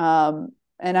 And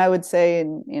I would say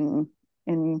in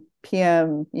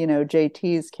PM,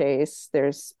 JT's case,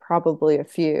 there's probably a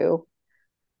few.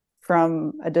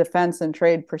 From a defense and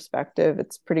trade perspective,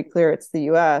 it's pretty clear it's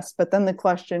the US. But then the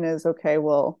question is, okay,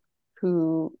 well,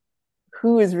 who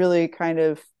is really kind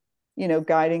of,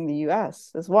 guiding the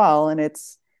US as well. And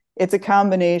it's a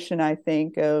combination, I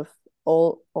think, of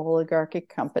oligarchic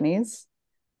companies.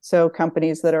 So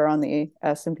companies that are on the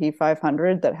S&P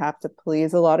 500 that have to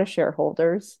please a lot of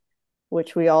shareholders,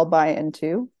 which we all buy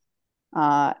into.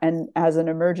 And as an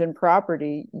emergent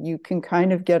property, you can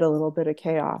kind of get a little bit of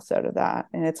chaos out of that.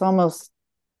 And it's almost,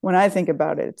 when I think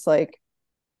about it, it's like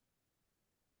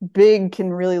big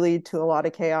can really lead to a lot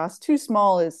of chaos. Too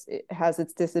small it has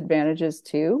its disadvantages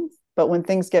too. But when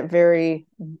things get very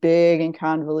big and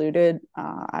convoluted,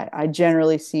 I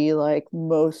generally see like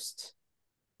most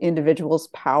individuals'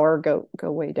 power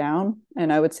go way down.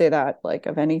 And I would say that like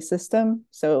of any system.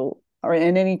 So, or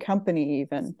in any company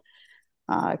even.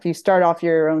 If you start off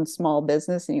your own small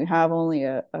business and you have only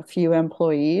a few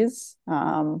employees,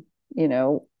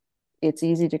 it's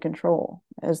easy to control.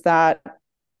 As that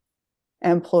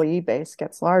employee base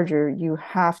gets larger, you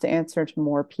have to answer to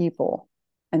more people.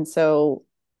 And so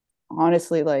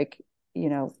honestly, like,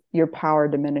 your power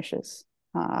diminishes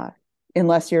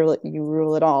unless you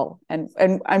rule it all. And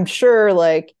I'm sure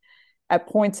like at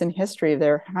points in history,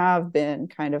 there have been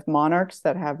kind of monarchs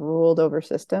that have ruled over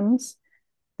systems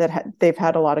that they've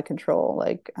had a lot of control.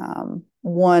 Like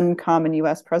one common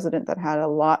US president that had a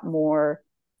lot more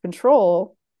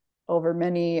control over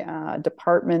many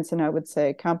departments and I would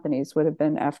say companies would have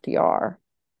been FDR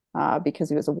because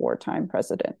he was a wartime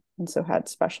president and so had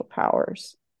special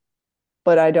powers.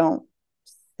 But I don't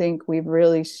think we've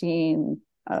really seen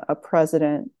a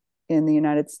president in the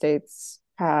United States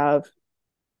have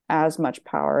as much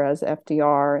power as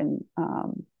FDR. And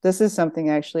this is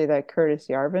something actually that Curtis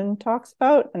Yarvin talks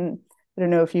about. And I don't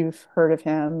know if you've heard of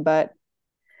him, but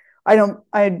I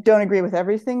don't agree with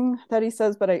everything that he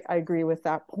says, but I agree with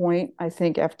that point. I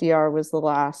think FDR was the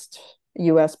last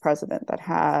US president that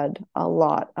had a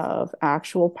lot of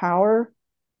actual power.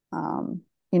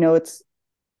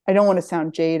 I don't want to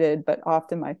sound jaded, but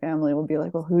often my family will be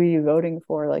like, well, who are you voting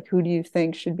for? Like, who do you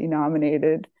think should be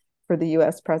nominated for the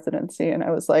US presidency? And I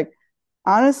was like,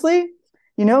 honestly,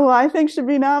 who I think should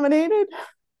be nominated?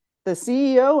 The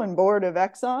CEO and board of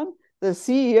Exxon, the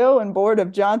CEO and board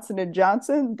of Johnson &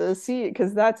 Johnson,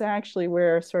 because that's actually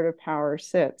where sort of power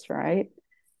sits, right?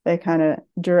 They kind of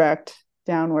direct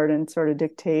downward and sort of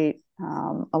dictate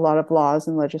a lot of laws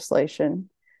and legislation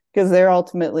because they're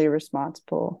ultimately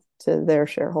responsible to their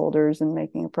shareholders and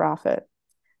making a profit.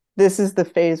 This is the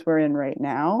phase we're in right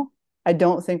now. I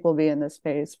don't think we'll be in this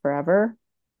phase forever.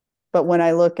 But when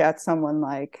I look at someone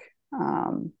like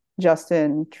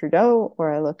Justin Trudeau,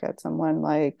 or I look at someone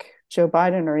like Joe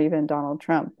Biden or even Donald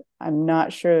Trump, I'm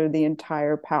not sure the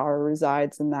entire power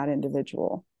resides in that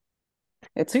individual.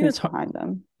 It's who's behind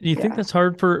them. Do you think that's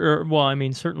hard well, I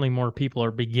mean, certainly more people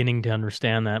are beginning to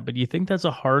understand that, but do you think that's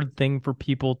a hard thing for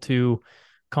people to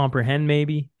comprehend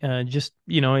maybe? Just,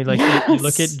 like yes.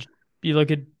 you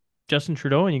look at Justin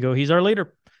Trudeau and you go, he's our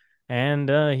leader and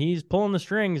he's pulling the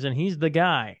strings and he's the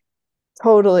guy.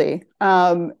 Totally.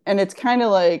 And it's kind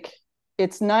of like,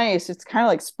 it's nice. It's kind of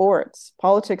like sports.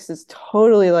 Politics is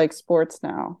totally like sports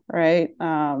now, right?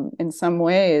 In some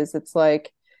ways, it's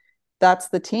like, that's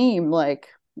the team. Like,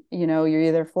 you're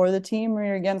either for the team or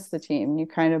you're against the team. You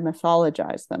kind of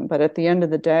mythologize them. But at the end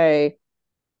of the day,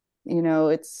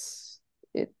 it's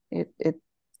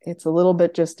a little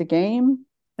bit just a game.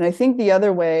 And I think the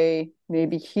other way,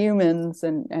 maybe humans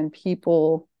and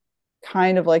people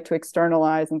kind of like to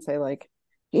externalize and say like,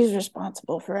 he's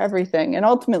responsible for everything. And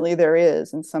ultimately there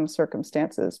is in some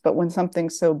circumstances. But when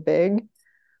something's so big,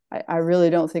 I really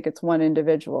don't think it's one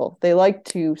individual. They like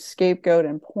to scapegoat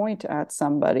and point at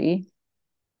somebody,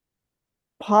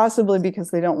 possibly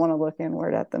because they don't want to look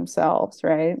inward at themselves,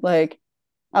 right? Like,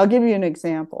 I'll give you an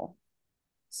example.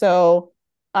 So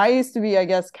I used to be, I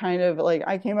guess, kind of like,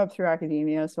 I came up through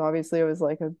academia. So obviously I was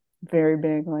like a very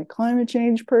big like climate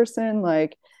change person,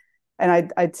 like,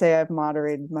 and I'd say I've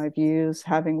moderated my views,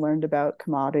 having learned about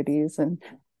commodities and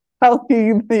how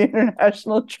the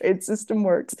international trade system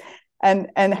works.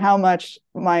 And how much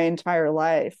my entire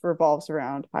life revolves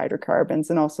around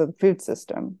hydrocarbons and also the food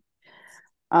system.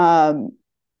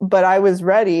 But I was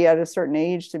ready at a certain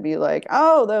age to be like,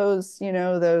 oh,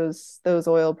 those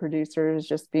oil producers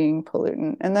just being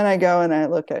pollutant. And then I go and I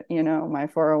look at, my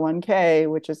 401k,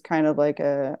 which is kind of like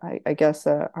I guess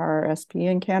a RRSP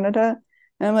in Canada.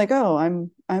 And I'm like, oh,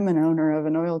 I'm an owner of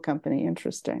an oil company.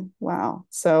 Interesting. Wow.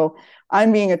 So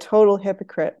I'm being a total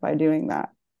hypocrite by doing that.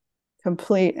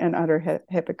 Complete and utter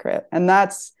hypocrite. And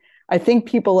I think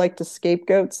people like to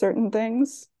scapegoat certain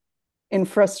things in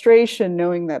frustration,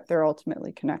 knowing that they're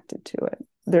ultimately connected to it.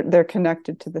 they're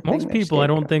connected to the thing Most they're people, I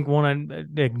don't think, scapegoating.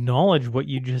 want to acknowledge what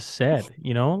you just said.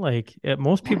 Like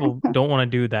most people don't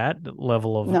want to do that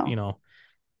level of, No,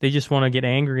 they just want to get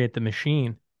angry at the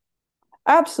machine.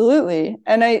 absolutely.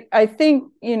 And I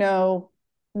think,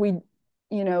 we,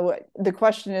 the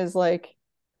question is like,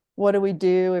 what do we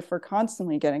do if we're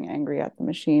constantly getting angry at the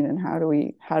machine, and how do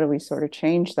we sort of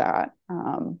change that?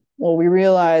 Well, we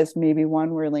realize maybe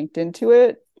one, we're linked into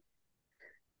it.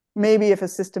 Maybe if a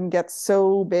system gets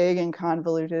so big and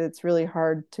convoluted, it's really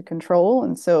hard to control.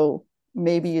 And so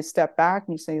maybe you step back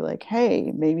and you say, like,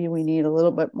 hey, maybe we need a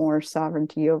little bit more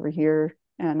sovereignty over here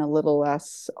and a little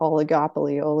less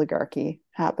oligarchy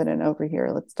happening over here.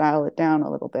 Let's dial it down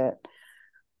a little bit.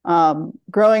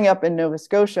 Growing up in Nova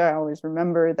Scotia, I always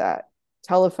remember that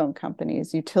telephone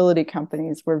companies, utility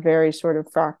companies were very sort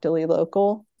of fractally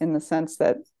local in the sense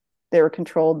that they were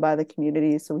controlled by the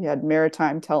community. So we had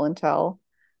Maritime Tel and Tel.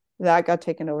 That got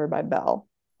taken over by Bell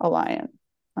Alliant.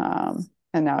 And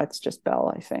now it's just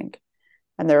Bell, I think.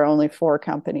 And there are only 4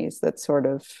 companies that sort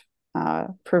of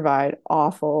provide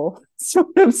awful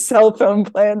sort of cell phone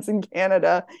plans in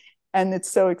Canada. And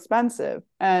it's so expensive.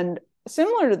 And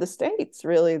similar to the States,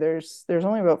 really, there's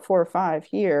only about 4 or 5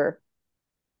 here,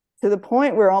 to the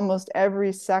point where almost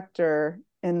every sector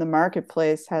in the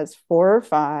marketplace has 4 or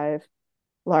 5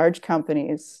 large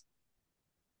companies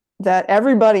that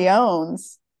everybody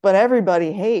owns, but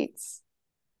everybody hates.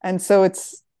 And so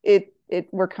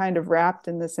we're kind of wrapped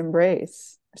in this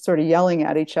embrace, sort of yelling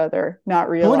at each other, not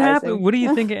What happened? realizing. What do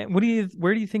you think?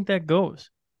 Where do you think that goes?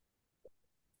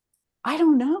 I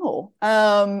don't know.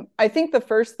 I think the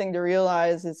first thing to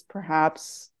realize is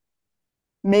perhaps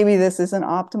maybe this isn't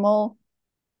optimal.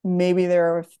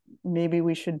 Maybe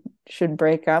we should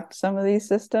break up some of these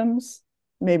systems,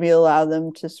 maybe allow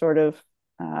them to sort of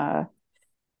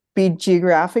be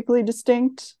geographically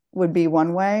distinct would be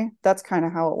one way. That's kind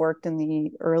of how it worked in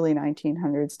the early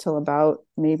 1900s till about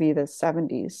maybe the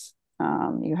 70s.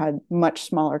 You had much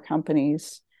smaller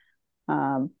companies.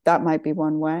 That might be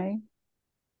one way.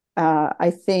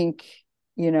 I think,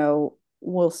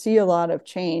 we'll see a lot of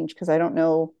change because I don't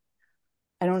know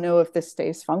if this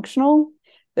stays functional.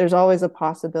 There's always a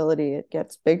possibility it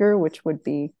gets bigger, which would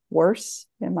be worse,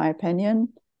 in my opinion,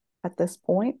 at this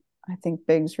point. I think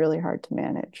big's really hard to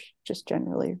manage, just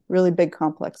generally. Really big,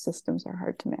 complex systems are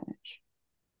hard to manage.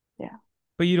 Yeah.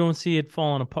 But you don't see it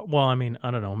falling apart. Well, I mean,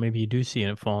 I don't know. Maybe you do see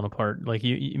it falling apart. Like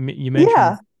you mentioned.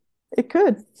 Yeah, it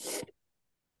could.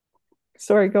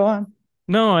 Sorry, go on.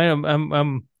 No, I don't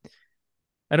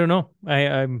know.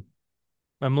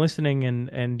 I'm listening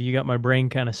and you got my brain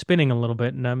kind of spinning a little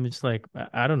bit, and I'm just like,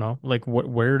 I don't know. Like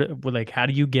like how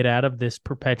do you get out of this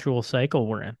perpetual cycle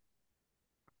we're in?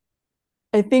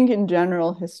 I think in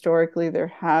general, historically,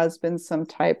 there has been some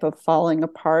type of falling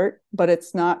apart, but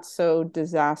it's not so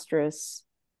disastrous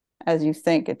as you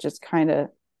think. It just kind of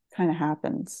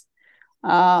happens.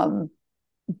 Um,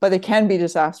 but it can be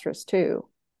disastrous too,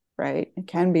 right? It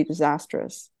can be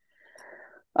disastrous.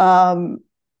 Um,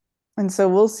 and so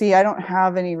we'll see. I don't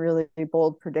have any really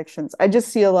bold predictions. I just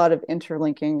see a lot of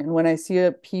interlinking. And when I see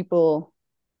people,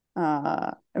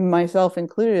 myself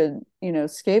included,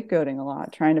 scapegoating a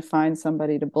lot, trying to find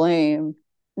somebody to blame,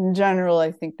 in general,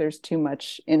 I think there's too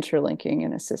much interlinking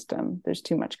in a system. There's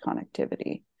too much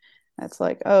connectivity. That's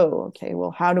like, oh, okay,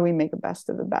 well, how do we make a best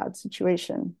of a bad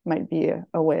situation? Might be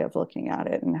a way of looking at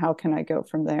it. And how can I go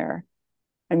from there?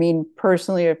 I mean,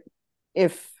 personally,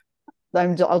 if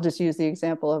I'll just use the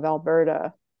example of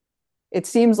Alberta. It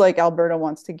seems like Alberta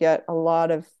wants to get a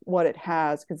lot of what it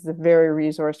has because it's a very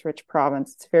resource rich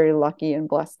province. It's very lucky and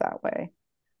blessed that way.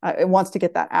 It wants to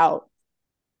get that out,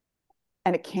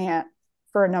 and it can't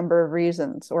for a number of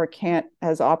reasons, or it can't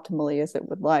as optimally as it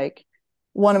would like.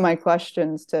 One of my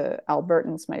questions to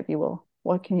Albertans might be, well,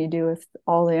 what can you do with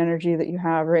all the energy that you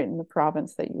have right in the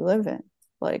province that you live in?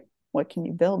 Like, what can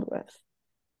you build with?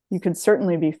 You could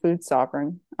certainly be food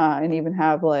sovereign, and even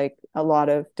have like a lot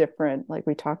of different, like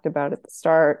we talked about at the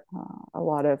start, a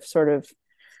lot of sort of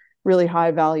really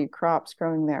high value crops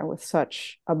growing there with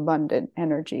such abundant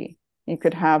energy. You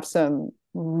could have some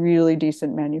really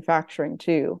decent manufacturing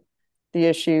too. The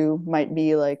issue might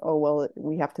be like, oh, well,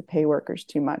 we have to pay workers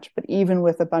too much. But even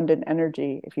with abundant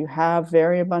energy, if you have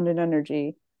very abundant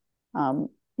energy,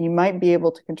 you might be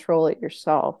able to control it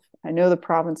yourself. I know the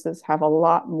provinces have a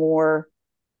lot more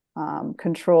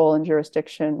control and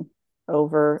jurisdiction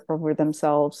over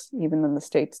themselves even than the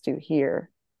states do here.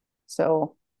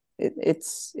 So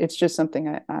it's just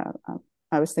something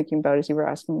I was thinking about as you were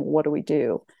asking, what do we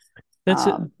do?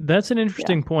 That's an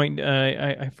interesting Yeah. point.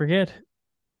 I forget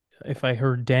if I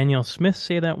heard Danielle Smith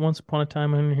say that once upon a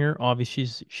time in here. Obviously,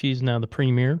 she's now the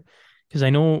premier, because I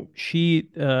know she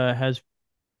has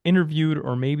interviewed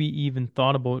or maybe even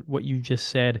thought about what you just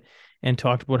said and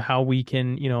talked about how we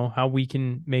can, how we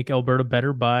can make Alberta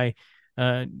better by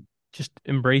uh, just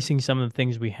embracing some of the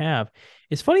things we have.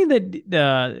 It's funny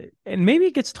that, and maybe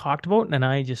it gets talked about, and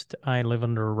I live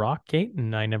under a rock, Kate,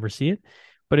 and I never see it.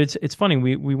 But it's funny.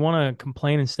 We want to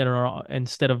complain instead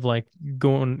of like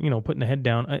going, putting the head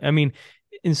down. I mean,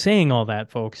 in saying all that,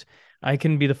 folks, I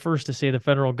can be the first to say the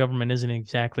federal government isn't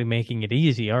exactly making it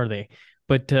easy, are they?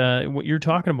 But what you're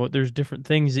talking about, there's different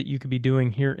things that you could be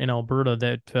doing here in Alberta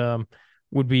that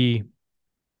would be,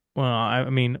 well, I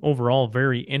mean, overall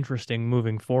very interesting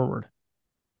moving forward.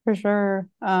 For sure.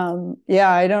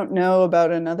 Yeah, I don't know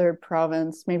about another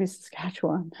province, maybe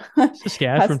Saskatchewan.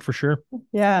 Saskatchewan Has, for sure.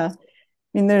 yeah.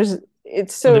 I mean,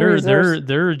 it's so They're resource.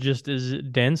 they're just as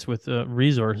dense with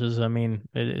resources. I mean,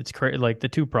 it's crazy. Like the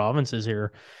two provinces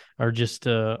here are just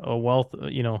a wealth,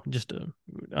 just a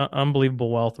unbelievable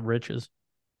wealth of riches.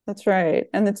 That's right.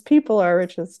 And its people are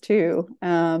riches too.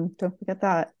 Don't forget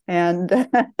that. And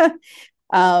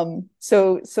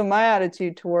so my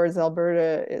attitude towards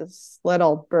Alberta is let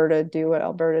Alberta do what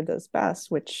Alberta does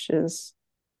best, which is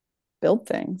build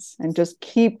things and just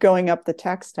keep going up the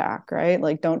tech stack, right?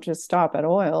 Like don't just stop at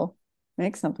oil.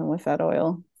 Make something with that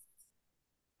oil.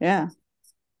 Yeah.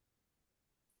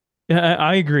 Yeah,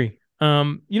 I agree.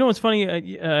 It's funny.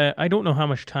 I don't know how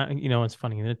much time. It's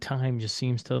funny. The time just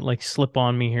seems to like slip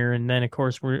on me here, and then of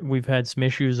course we've had some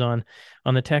issues on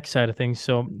the tech side of things.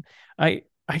 So, I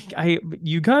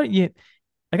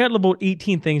got about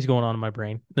 18 things going on in my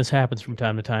brain. This happens from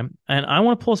time to time, and I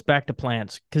want to pull us back to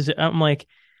plants because I'm like,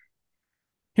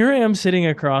 here I am sitting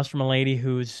across from a lady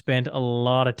who's spent a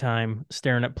lot of time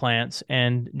staring at plants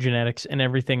and genetics and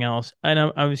everything else. And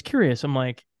I was curious. I'm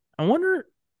like, I wonder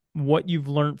what you've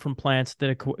learned from plants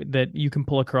that you can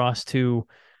pull across to,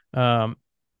 um,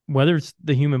 whether it's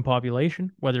the human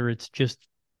population, whether it's just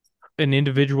an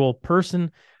individual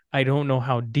person. I don't know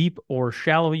how deep or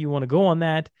shallow you want to go on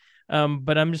that.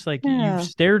 But I'm just like, you've Yeah.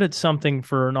 stared at something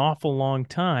for an awful long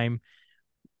time.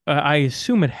 I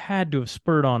assume it had to have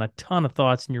spurred on a ton of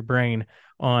thoughts in your brain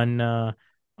on I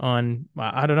don't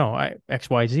know,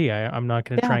 XYZ. I'm not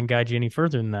going to try Yeah. and guide you any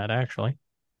further than that, actually.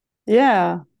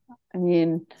 Yeah. I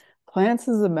mean, plants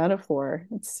is a metaphor.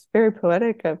 It's very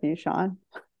poetic of you, Sean.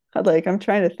 Like I'm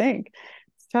trying to think.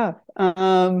 It's tough.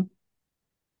 I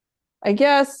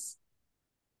guess,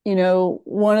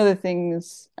 one of the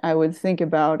things I would think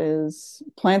about is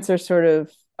plants are sort of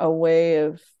a way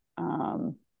of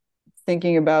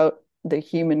thinking about the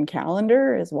human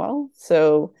calendar as well.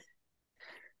 So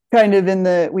kind of in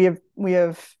the we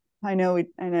have I know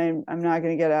I'm not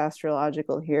going to get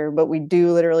astrological here, but we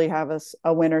do literally have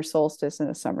a winter solstice and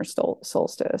a summer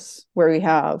solstice where we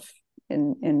have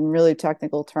in really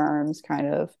technical terms kind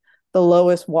of the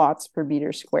lowest watts per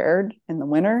meter squared in the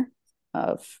winter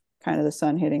of kind of the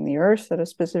sun hitting the earth at a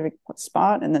specific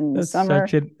spot, and then in the summer.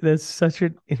 That's such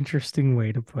an interesting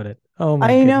way to put it. Oh my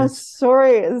I know, goodness.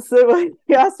 sorry. So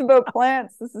you asked about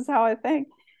plants. This is how I think.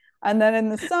 And then in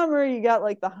the summer, you got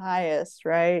like the highest,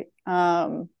 right?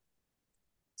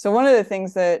 So one of the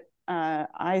things that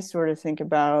I sort of think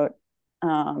about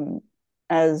um,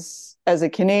 as a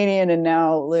Canadian and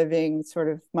now living sort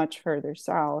of much further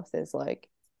south is like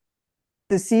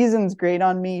the seasons grate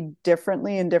on me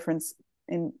differently in different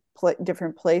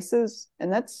places,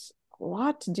 and that's a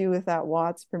lot to do with that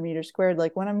watts per meter squared.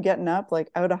 Like when I'm getting up, like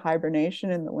out of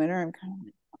hibernation in the winter, I'm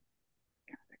kind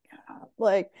of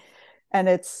like, and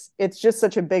it's just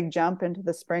such a big jump into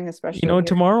the spring, especially here.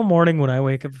 Tomorrow morning when I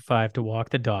wake up at 5 to walk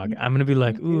the dog, I'm gonna be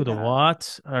like, You do ooh, the that.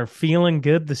 watts are feeling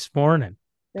good this morning.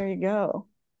 There you go.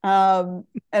 And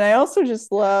I also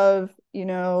just love,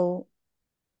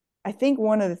 I think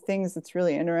one of the things that's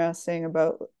really interesting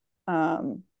about,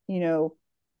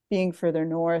 being further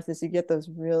north is you get those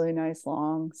really nice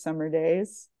long summer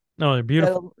days. No, they're That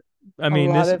beautiful. I a mean,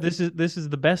 lot this of, this is this is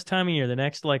the best time of year. The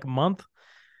next like month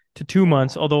to 2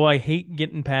 months, yeah, although I hate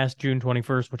getting past June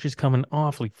 21st, which is coming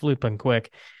awfully flipping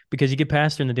quick because you get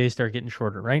past there and the days start getting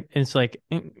shorter, right? And it's like,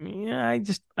 yeah,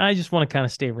 I just want to kind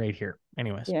of stay right here.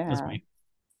 Anyways, that's yeah. me.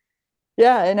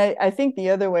 Yeah, and I think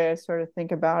the other way I sort of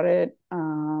think about it,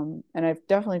 and I've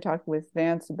definitely talked with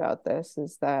Vance about this,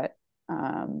 is that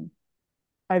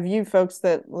I view folks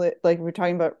like we're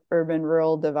talking about urban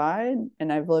rural divide,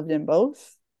 and I've lived in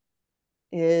both,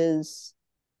 is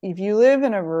if you live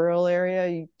in a rural area,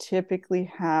 you typically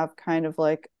have kind of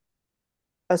like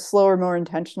a slower, more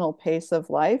intentional pace of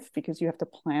life because you have to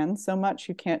plan so much.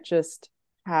 You can't just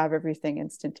have everything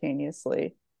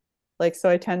instantaneously. Like, so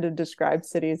I tend to describe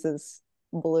cities as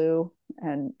blue,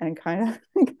 and kind of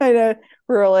kind of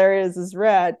rural areas is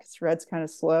red, because red's kind of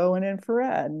slow and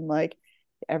infrared, and like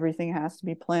everything has to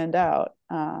be planned out.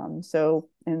 So,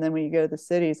 and then when you go to the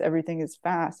cities, everything is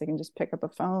fast. I can just pick up a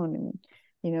phone and,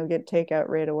 get takeout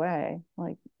right away,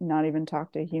 like not even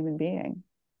talk to a human being.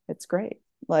 It's great.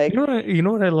 Like, You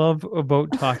know what I love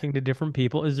about talking to different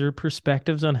people is their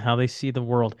perspectives on how they see the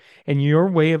world, and your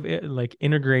way of like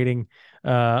integrating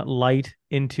light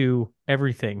into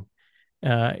everything,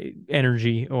 uh,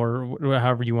 energy, or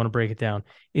however you want to break it down,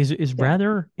 is yeah,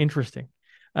 rather interesting.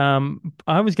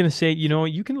 I was gonna say,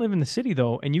 you can live in the city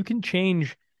though, and you can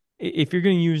change if you're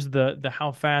gonna use the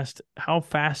how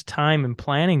fast time and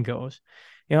planning goes.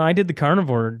 I did the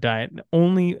carnivore diet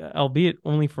only, albeit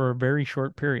only for a very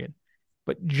short period.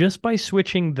 But just by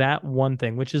switching that one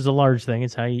thing, which is a large thing,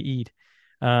 it's how you eat,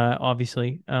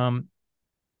 obviously, the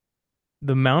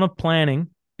amount of planning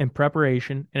and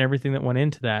preparation and everything that went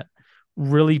into that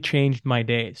really changed my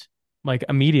days, like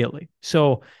immediately.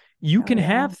 So you oh can yeah,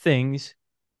 have things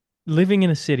living in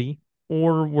a city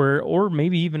or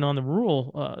maybe even on the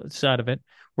rural side of it,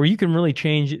 where you can really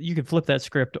change, you can flip that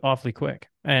script awfully quick.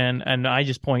 And I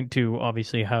just point to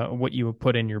obviously how what you would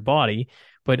put in your body,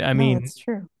 but I no, mean, that's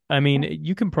true. I mean, Yeah.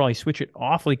 you can probably switch it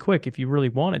awfully quick if you really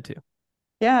wanted to.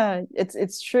 Yeah,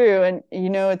 it's true. And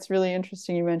it's really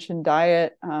interesting you mentioned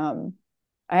diet. I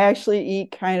actually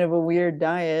eat kind of a weird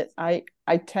diet. I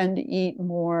tend to eat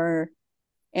more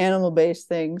animal-based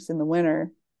things in the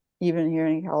winter, even here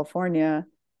in California.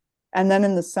 And then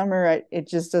in the summer, it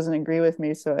just doesn't agree with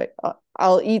me. So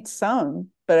I'll eat some,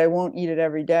 but I won't eat it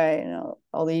every day, and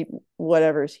I'll eat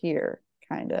whatever's here,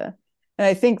 kind of. And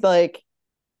I think like,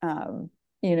 um,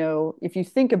 if you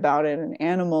think about it, an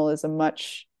animal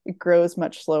it grows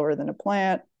much slower than a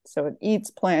plant. So it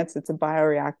eats plants. It's a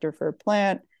bioreactor for a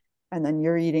plant, and then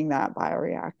you're eating that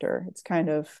bioreactor. It's kind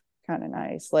of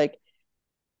nice. Like,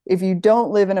 if you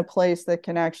don't live in a place that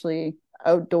can actually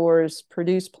outdoors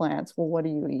produce plants, well, what do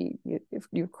you eat?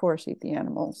 You of course eat the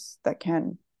animals that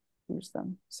can use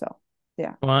them. So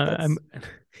yeah, Well, I'm that's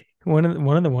one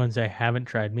of the ones I haven't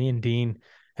tried. Me and Dean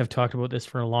have talked about this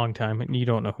for a long time, and you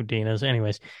don't know who Dean is,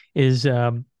 anyways. Is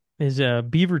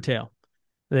beaver tail.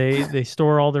 They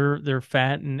store all their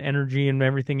fat and energy and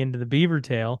everything into the beaver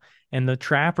tail, and the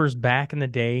trappers back in the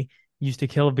day used to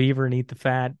kill a beaver and eat the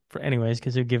fat for anyways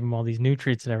because they'd give them all these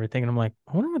nutrients and everything. And I'm like,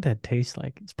 I wonder what that tastes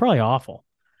like. It's probably awful,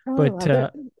 probably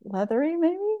but leathery,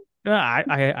 maybe.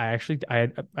 I actually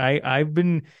I've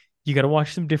been, you got to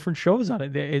watch some different shows on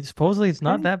it. Supposedly it's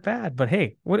not Okay. that bad, but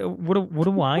hey, what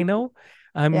do I know?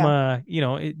 I'm Yeah.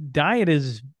 diet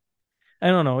is, I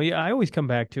don't know. Yeah, I always come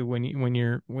back to when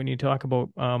you talk about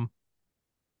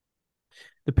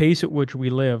the pace at which we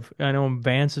live. I know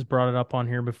Vance has brought it up on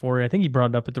here before. I think he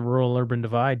brought it up at the rural urban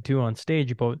divide too on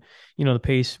stage about the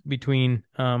pace between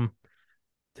the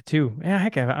two. Yeah,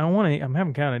 heck, I want to. I'm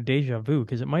having kind of deja vu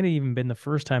because it might have even been the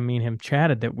first time me and him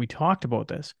chatted that we talked about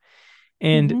this.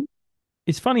 And Hmm.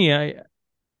 it's funny.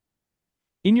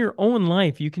 In your own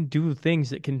life, you can do things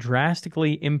that can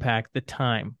drastically impact the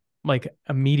time, like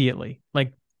immediately,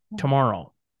 like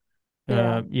tomorrow.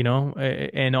 Yeah.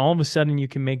 And all of a sudden you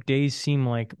can make days seem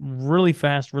like really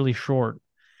fast, really short.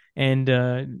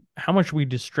 And how much we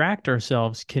distract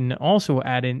ourselves can also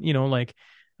add in, like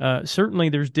certainly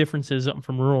there's differences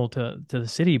from rural to the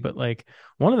city, but like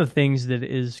one of the things that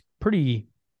is pretty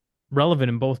relevant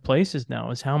in both places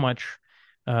now is how much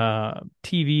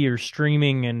TV or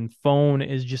streaming and phone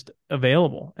is just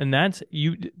available. And that's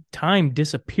you time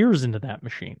disappears into that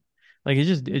machine. Like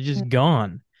it's just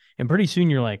gone. And pretty soon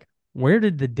you're like, where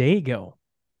did the day go?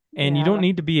 And you Yeah. don't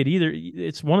need to be at either.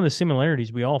 It's one of the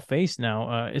similarities we all face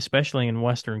now, especially in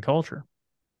Western culture.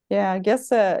 Yeah. Guess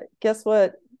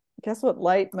what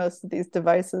light most of these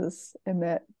devices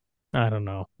emit? I don't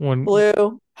know. When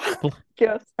Blue.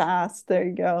 Goes fast. There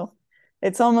you go.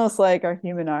 It's almost like our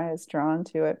human eye is drawn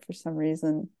to it for some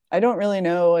reason. I don't really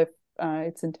know if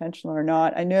it's intentional or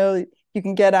not. I know you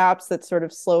can get apps that sort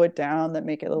of slow it down, that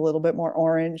make it a little bit more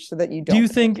orange so that you do you don't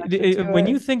pay think attention to when it.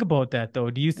 you think about that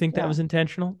though, do you think that Yeah. was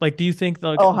intentional? Like, do you think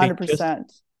like Oh, they just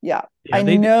 100%. Yeah. yeah I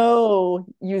they know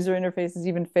user interfaces,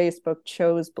 even Facebook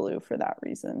chose blue for that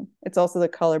reason. It's also the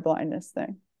color blindness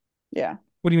thing. Yeah.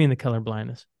 what do you mean the color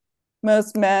blindness?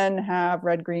 Most men have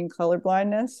red green color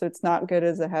blindness, so it's not good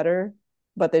as a header,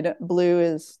 but they don't, blue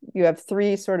is, you have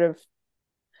three sort of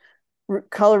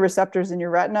color receptors in your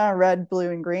retina: red,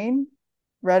 blue, and green.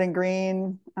 Red and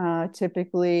green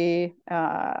typically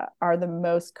are the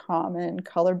most common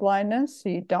color blindness, so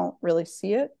you don't really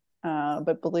see it.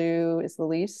 But blue is the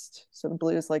least. So the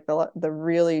blue is like the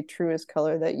really truest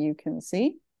color that you can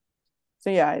see. So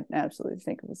yeah, I absolutely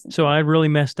think it was So I intentional. really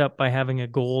messed up by having a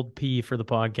gold P for the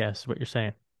podcast, is what you're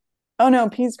saying. Oh no,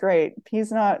 P's great.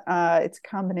 P's not it's a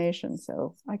combination,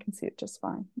 so I can see it just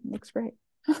fine. It looks great.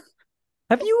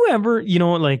 Have you ever,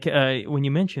 like when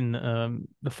you mention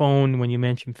the phone, when you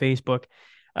mention Facebook,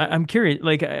 I'm curious,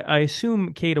 like I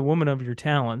assume, Kate, a woman of your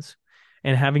talents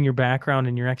and having your background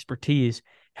and your expertise,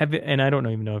 and I don't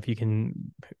even know if you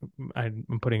can, I'm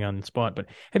putting on the spot, but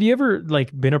have you ever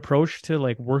like been approached to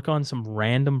like work on some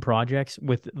random projects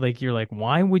with like, you're like,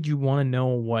 why would you want to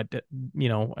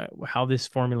know how this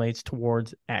formulates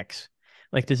towards X?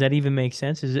 Like, does that even make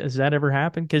sense? Has that ever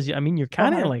happened? Because I mean, you're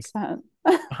kind of like 100%.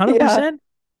 Yeah. 100%.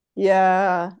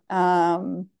 Yeah.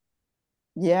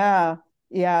 Yeah.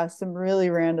 Yeah, some really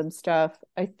random stuff.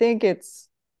 I think it's,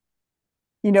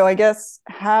 I guess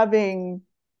having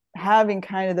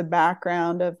kind of the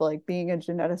background of like being a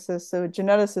geneticist. So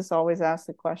geneticists always ask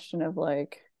the question of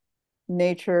like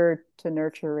nature to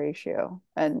nurture ratio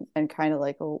and kind of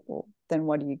like, oh, well, then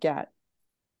what do you get?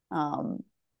 Um,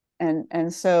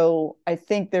 and so I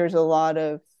think there's a lot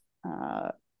of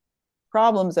uh,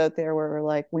 problems out there where we're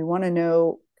like, we want to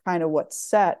know kind of what's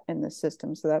set in the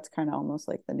system. So that's kind of almost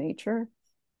like the nature.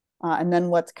 And then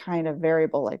what's kind of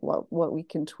variable, like what we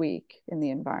can tweak in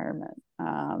the environment.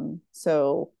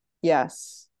 So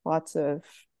yes, lots of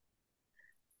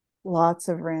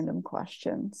random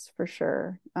questions for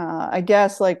sure. I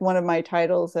guess like one of my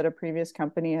titles at a previous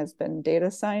company has been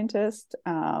data scientist.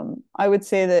 I would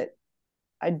say that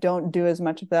I don't do as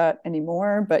much of that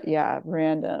anymore, but yeah,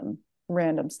 random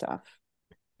stuff.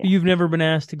 Yeah. You've never been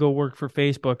asked to go work for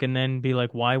Facebook and then be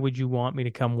like, why would you want me to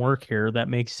come work here? That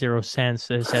makes zero sense.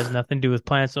 This has nothing to do with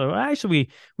plants. So actually,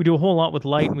 we do a whole lot with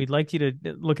light, and we'd like you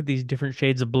to look at these different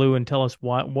shades of blue and tell us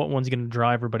what one's going to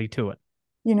drive everybody to it.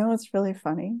 You know what's really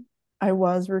funny? I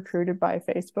was recruited by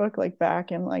Facebook like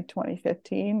back in like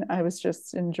 2015. I was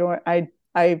just enjoying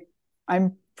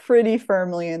I'm pretty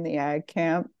firmly in the ag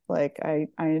camp. Like I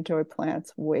enjoy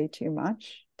plants way too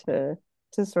much to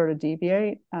sort of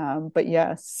deviate. But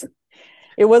yes,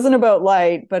 it wasn't about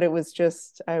light, but it was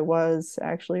just I was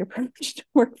actually approached to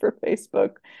work for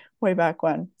Facebook way back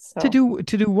when. So To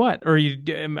do what? Or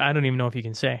I don't even know if you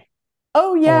can say.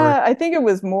 oh Or yeah, I think it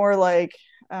was more like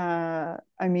I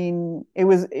mean it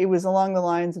was along the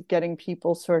lines of getting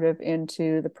people sort of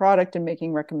into the product and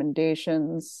making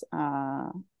recommendations.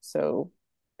 So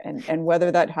and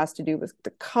whether that has to do with the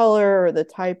color or the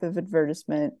type of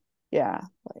advertisement, yeah,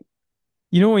 like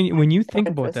when you think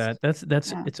about interest. that,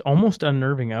 that's Yeah, it's almost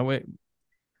unnerving. yeah.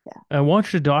 I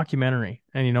watched a documentary,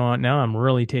 and now I'm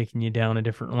really taking you down a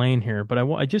different lane here. But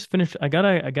I just finished. I got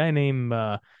a guy named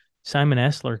Simon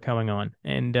Esler coming on,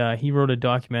 and he did a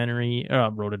documentary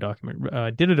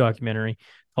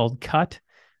called "Cut: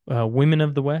 Women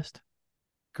of the West,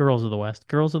 Girls of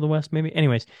the West." Maybe.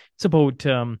 Anyways, it's about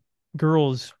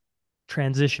girls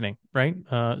transitioning, right?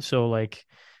 So like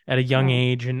at a young Oh,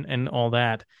 age and all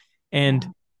that, and yeah.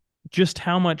 just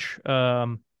how much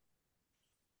the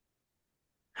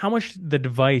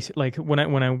device, like when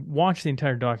I watch the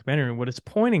entire documentary, what it's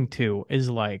pointing to is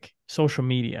like social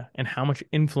media and how much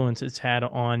influence it's had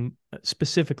on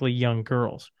specifically young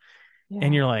girls. And Yeah.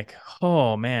 you're like,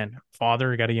 oh man,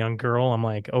 father got a young girl. I'm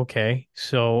like, okay.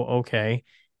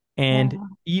 And Yeah.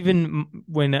 even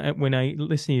when I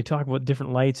listen to you talk about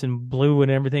different lights and blue and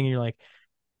everything, you're like,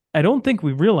 I don't think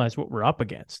we realize what we're up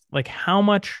against. Like how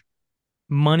much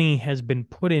money has been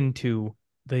put into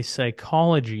the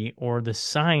psychology or the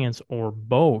science or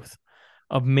both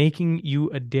of making you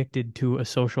addicted to a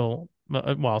social,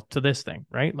 well, to this thing,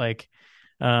 right? Like,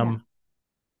 Yeah. um,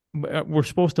 we're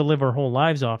supposed to live our whole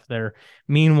lives off there.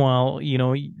 Meanwhile,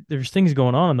 there's things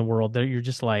going on in the world that you're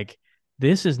just like,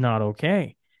 this is not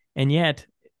okay. And yet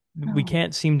we Oh.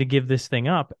 can't seem to give this thing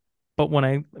up. But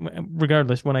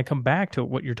regardless, when I come back to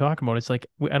what you're talking about, it's like,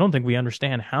 I don't think we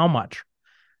understand how much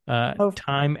Oh,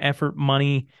 time, effort,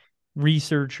 money,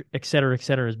 research, et cetera,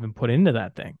 has been put into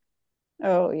that thing.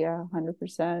 oh yeah,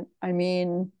 100%. I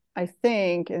mean, I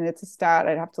think, and it's a stat,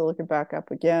 I'd have to look it back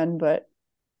up again, but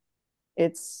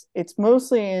it's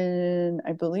mostly in,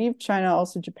 I believe, China,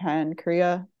 also Japan,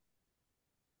 Korea,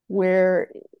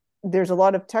 where there's a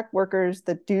lot of tech workers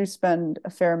that do spend a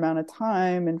fair amount of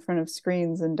time in front of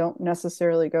screens and don't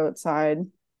necessarily go outside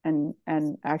and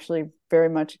actually very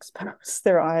much expose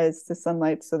their eyes to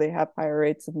sunlight, so they have higher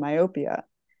rates of myopia.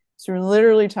 So we're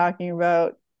literally talking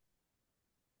about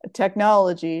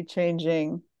technology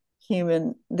changing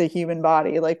the human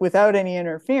body, like without any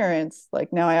interference.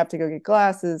 Like now I have to go get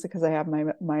glasses because I have my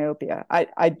myopia. I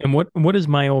And what is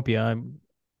myopia?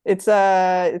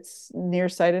 It's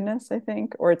nearsightedness, I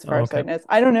think, or it's Oh, okay. farsightedness.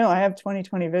 I don't know. I have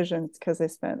 20/20 vision. It's because I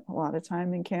spent a lot of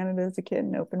time in Canada as a kid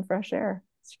in open fresh air.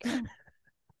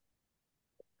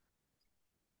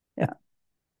 Yeah,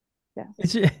 yeah,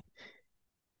 It's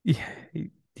yeah,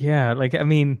 yeah. Like I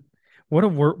mean, what a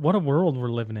world we're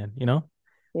living in, you know?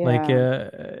 Like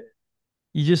yeah.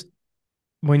 you just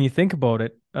when you think about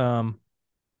it,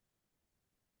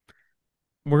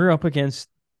 we're up against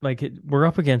we're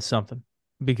up against something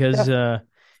because Definitely.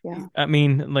 Yeah, I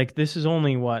mean, like this is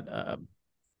only what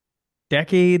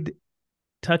decade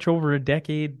touch over a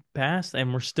decade past,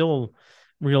 and we're still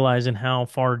realizing how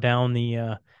far down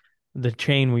the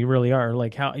chain we really are.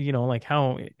 Like how like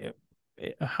how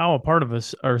a part of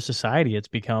us our society it's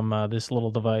become this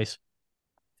little device.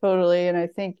 totally. And I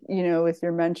think, with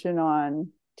your mention on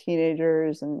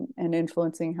teenagers and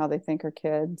influencing how they think are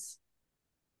kids,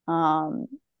 um,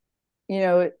 you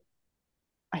know,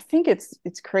 I think it's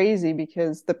crazy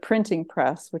because the printing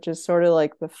press, which is sort of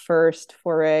like the first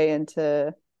foray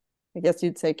into, I guess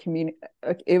you'd say,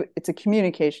 it's a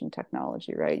communication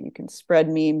technology, right? You can spread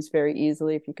memes very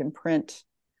easily if you can print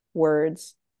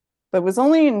words. But it was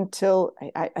only until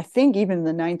I think even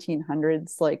the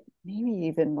 1900s, like maybe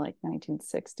even like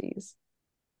 1960s,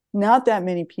 not that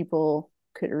many people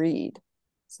could read.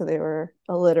 So they were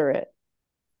illiterate.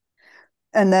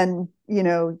 And then,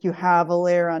 you have a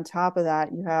layer on top of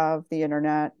that. You have the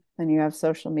internet, then you have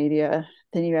social media,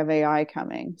 then you have AI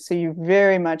coming. So you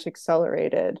very much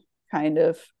accelerated kind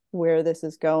of where this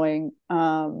is going.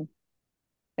 And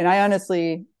I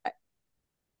honestly,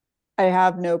 I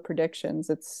have no predictions.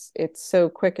 It's so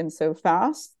quick and so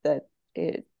fast that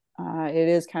it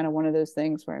is kind of one of those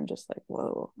things where I'm just like,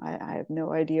 whoa, I have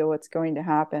no idea what's going to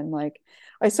happen. Like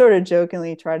I sort of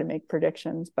jokingly try to make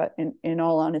predictions, but in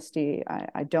all honesty,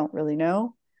 I don't really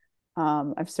know.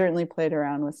 I've certainly played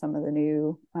around with some of the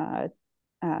new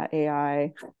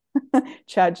AI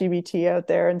chat GBT out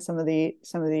there and some of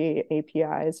the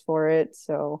APIs for it.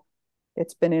 So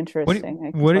it's been interesting.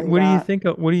 I can tell you What do you that. think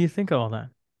of what do you think of all that?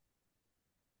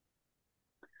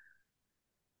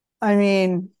 I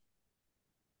mean,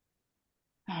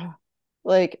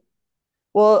 like,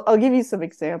 well, I'll give you some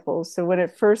examples. So when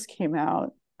it first came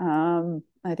out,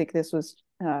 I think this was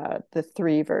the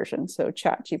 3 version. So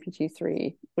Chat GPT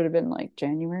 3 would have been like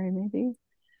January, maybe.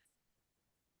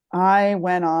 I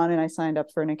went on and I signed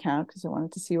up for an account because I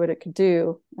wanted to see what it could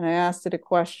do. And I asked it a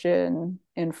question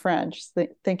in French,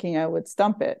 thinking I would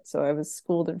stump it. So I was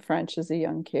schooled in French as a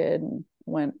young kid and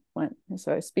went.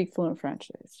 So I speak fluent French.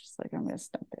 It's just like, I'm going to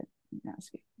stump it and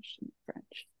ask you a question in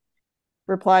French.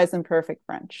 Replies in perfect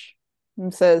French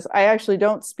and says, I actually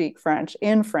don't speak French,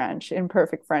 in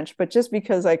perfect French, but just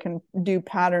because I can do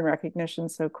pattern recognition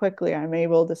so quickly, I'm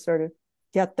able to sort of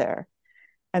get there.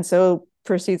 And so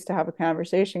proceeds to have a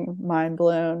conversation, mind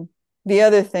blown. The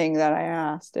other thing that I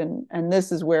asked, and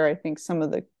this is where I think some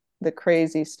of the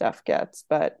crazy stuff gets,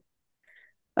 but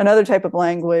another type of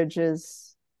language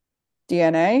is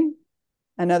DNA.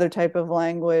 Another type of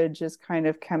language is kind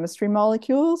of chemistry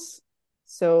molecules.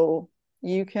 So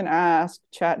you can ask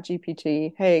Chat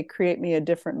GPT, hey, create me a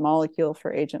different molecule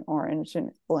for Agent Orange, and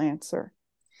it will answer.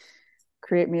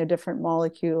 Create me a different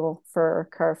molecule for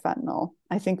carfentanil.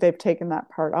 I think they've taken that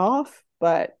part off,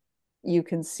 but you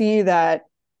can see that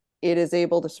it is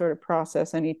able to sort of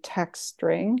process any text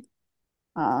string.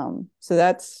 So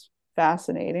that's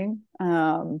fascinating.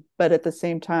 But at the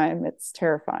same time, it's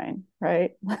terrifying,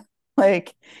 right?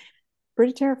 Like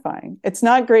pretty terrifying. It's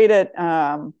not great at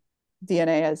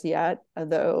DNA as yet,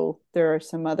 although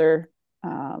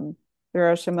um,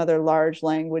 there are some other large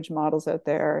language models out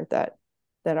there that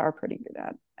are pretty good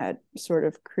at sort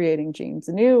of creating genes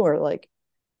anew or like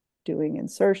doing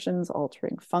insertions,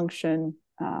 altering function.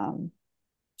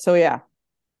 So yeah,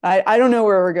 I don't know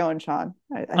where we're going, Sean.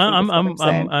 I think is what I'm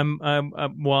saying.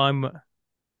 Well,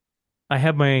 I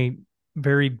have my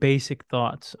very basic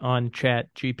thoughts on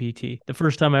Chat GPT. The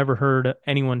first time I ever heard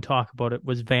anyone talk about it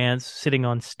was Vance sitting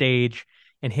on stage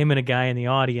and him and a guy in the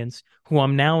audience who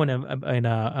I'm now in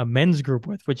a men's group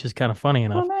with, which is kind of funny Oh,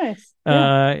 enough. nice. Yeah.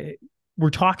 Uh,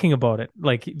 we're talking about it.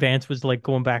 Like Vance was like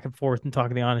going back and forth and talking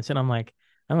to the audience, and I'm like,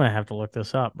 I'm gonna have to look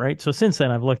this up, right? So since then,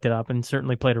 I've looked it up and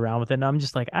certainly played around with it. And I'm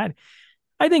just like, I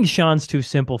think Sean's too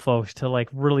simple, folks, to like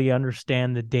really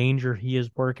understand the danger he is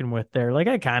working with there. Like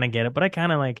I kind of get it, but I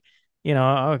kind of like,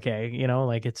 okay,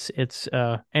 like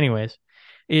anyways,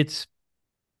 it's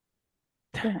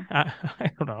Yeah.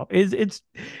 I don't know. It's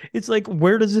like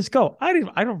where does this go? I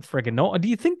don't freaking know. Do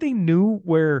you think they knew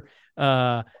where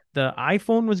the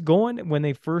iPhone was going when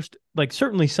they first like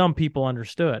certainly some people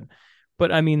understood.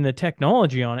 But I mean the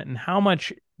technology on it and how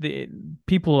much the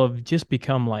people have just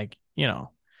become like,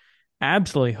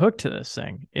 absolutely hooked to this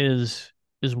thing is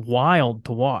wild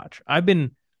to watch. I've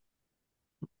been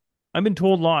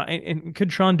told a lot, and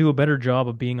could Sean do a better job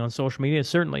of being on social media?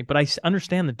 Certainly, but I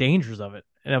understand the dangers of it,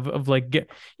 and of like, it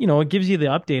gives you the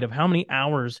update of how many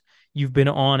hours you've been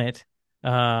on it,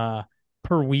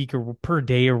 per week or per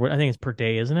day, or what I think it's per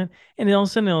day, isn't it? And then all of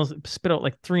a sudden it'll spit out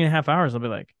like 3.5 hours. I'll be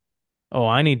like, oh,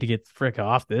 I need to get the frick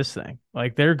off this thing.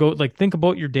 Like, think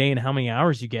about your day and how many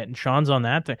hours you get. And Sean's on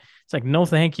that thing. It's like, no,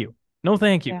 thank you. No,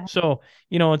 thank you. Yeah. So,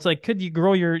 it's like, could you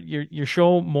grow your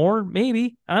show more?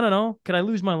 Maybe. I don't know. Could I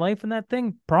lose my life in that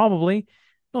thing? Probably.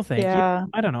 No, thank you. Yeah.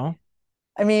 I don't know.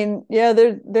 I mean, yeah,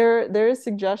 there is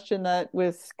suggestion that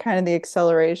with kind of the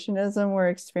accelerationism we're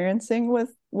experiencing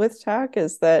with tech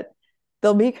is that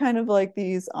there'll be kind of like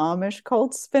these Amish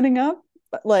cults spinning up,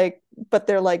 but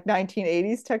they're like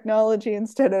 1980s technology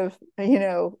instead of,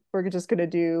 we're just gonna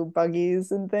do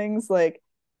buggies and things. Like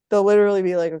they'll literally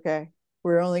be like, okay,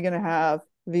 we're only gonna have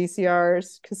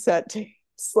VCRs, cassette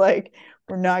tapes, like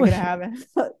we're not gonna have it.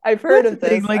 I've heard That's the of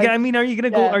thing. this. Like, I mean, are you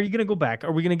gonna go? Yeah, Are you gonna go back?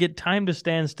 Are we gonna get time to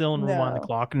stand still and rewind the no,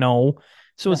 clock? No.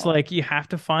 So it's no, like you have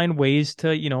to find ways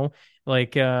to,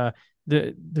 like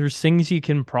there's things you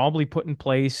can probably put in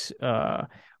place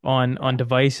on yeah,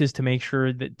 devices to make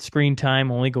sure that screen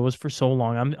time only goes for so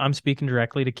long. I'm speaking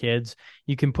directly to kids.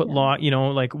 You can put yeah,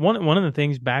 like one of the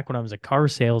things back when I was a car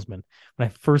salesman, when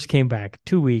I first came back,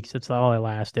 2 weeks, that's all I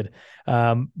lasted.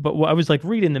 But I was like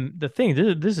reading the thing.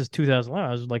 This is 2011.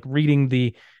 I was like reading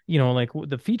like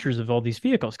the features of all these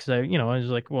vehicles because I was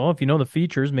like, well, if you know the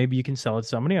features, maybe you can sell it to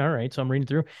somebody. All right, so I'm reading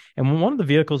through, and one of the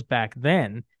vehicles back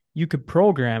then, you could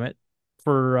program it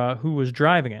for who was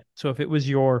driving it. So if it was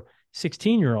your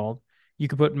 16-year-old, you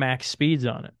could put max speeds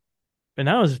on it, and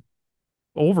that was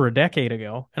over a decade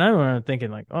ago. And I remember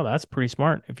thinking like, oh, that's pretty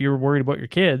smart. If you're worried about your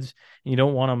kids and you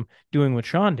don't want them doing what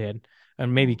Sean did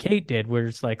and maybe Kate did, where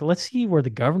it's like, let's see where the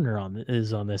governor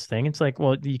is on this thing. It's like,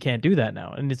 well, you can't do that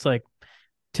now, and it's like,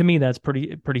 to me, that's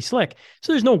pretty slick.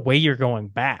 So there's no way you're going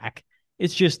back.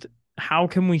 It's just, how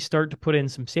can we start to put in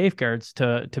some safeguards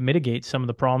to mitigate some of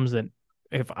the problems that,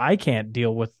 if I can't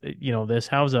deal with this,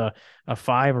 how's a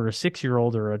 5 or a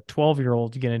 6-year-old or a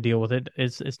 12-year-old going to deal with it?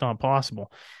 It's not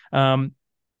possible.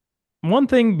 One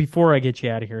thing before I get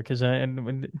you out of here, because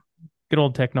good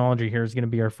old technology here is going to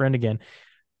be our friend again.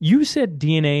 You said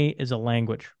DNA is a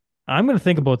language. I'm going to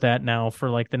think about that now for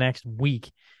like the next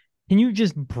week. Can you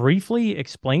just briefly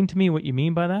explain to me what you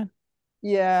mean by that?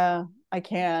 yeah, I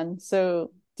can.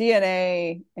 So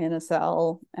DNA in a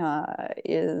cell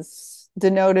is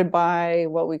denoted by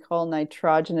what we call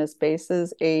nitrogenous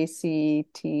bases,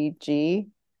 ACTG,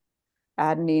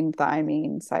 adenine,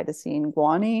 thymine, cytosine,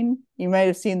 guanine. You might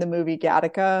have seen the movie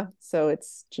Gattaca, so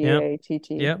it's Yep. GATT.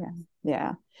 Yep.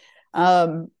 Yeah.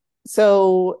 Yeah.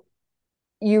 So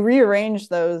you rearrange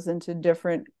those into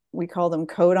different, we call them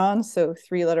codons, so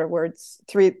three-letter words,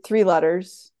 three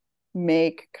letters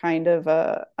make kind of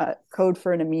a code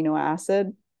for an amino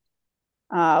acid,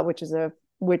 which is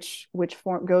which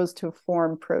form goes to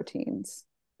form proteins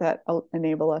that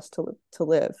enable us to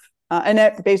live,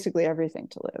 and basically everything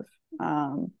to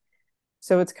live.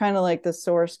 So it's kind of like the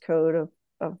source code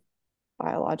of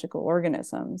biological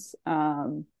organisms.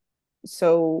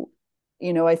 So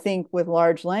I think with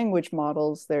large language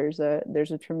models, there's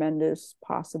a tremendous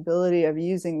possibility of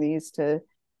using these to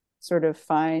sort of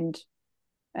find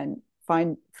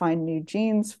new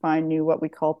genes, find new what we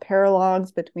call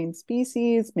paralogs between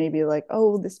species, maybe like,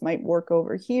 oh, this might work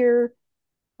over here.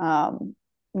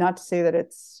 Not to say that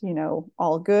it's,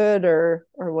 all good or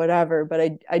whatever,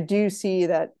 but I do see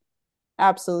that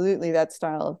absolutely that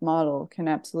style of model can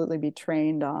absolutely be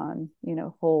trained on,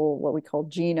 whole what we call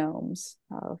genomes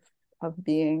of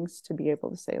beings to be able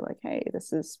to say like, hey,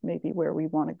 this is maybe where we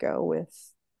want to go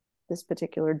with this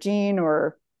particular gene,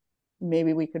 or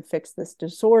maybe we could fix this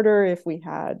disorder if we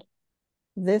had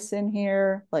this in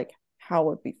here. Like, how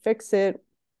would we fix it?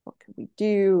 What could we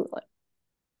do? Like,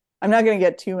 I'm not going to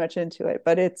get too much into it,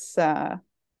 but it's But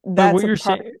what that's a you're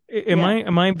part. saying, Yeah.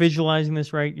 am I visualizing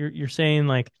this right? You're saying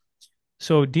like,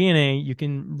 so DNA, you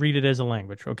can read it as a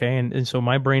language, okay? And so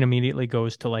my brain immediately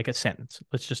goes to like a sentence.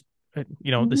 Let's just, the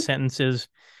Mm-hmm. sentence is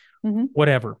Mm-hmm.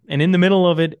 whatever, and in the middle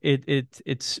of it,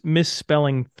 it's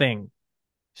misspelling thing.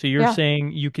 So you're Yeah.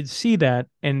 saying you could see that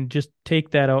and just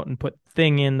take that out and put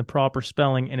thing in the proper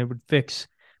spelling, and it would fix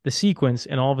the sequence,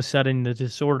 and all of a sudden the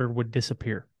disorder would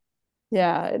disappear.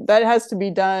 Yeah. That has to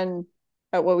be done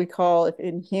at what we call, if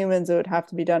in humans, it would have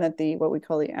to be done at the what we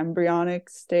call the embryonic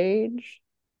stage.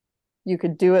 You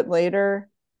could do it later.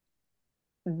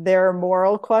 There are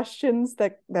moral questions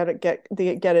that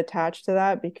get attached to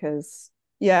that, because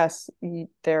yes,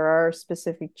 there are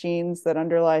specific genes that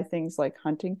underlie things like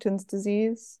Huntington's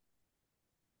disease,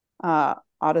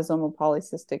 autosomal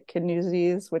polycystic kidney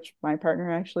disease, which my partner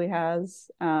actually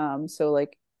has. So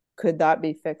like, could that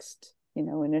be fixed,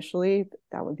 initially?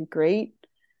 That would be great.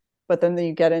 But then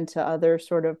you get into other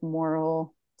sort of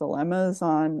moral dilemmas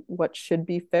on what should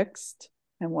be fixed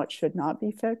and what should not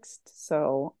be fixed.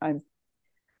 So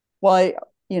well,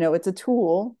 it's a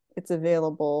tool, it's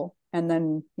available, and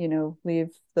then,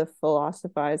 leave the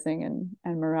philosophizing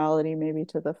and morality maybe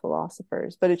to the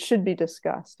philosophers. But it should be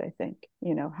discussed, I think.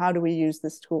 How do we use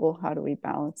this tool? How do we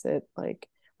balance it? Like,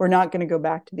 we're not going to go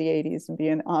back to the 80s and be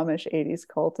an Amish 80s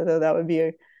cult, although that would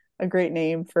be a great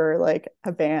name for like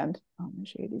a band,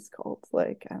 Amish 80s cult.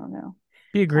 Like, I don't know.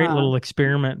 Be a great little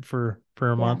experiment for a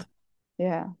Yeah. month.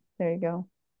 Yeah. There you go.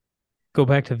 Go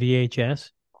back to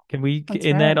VHS. Can we, That's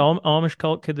in that right. Amish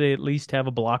cult, could they at least have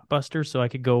a blockbuster so I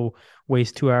could go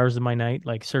waste 2 hours of my night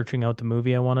like searching out the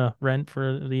movie I want to rent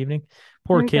for the evening?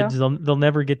 Poor There you kids, go. they'll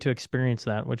never get to experience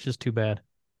that, which is too bad.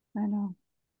 I know.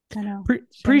 I know. Shame.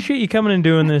 Appreciate you coming and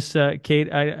doing this, Kate.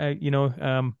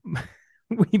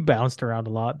 We bounced around a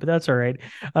lot, but that's all right.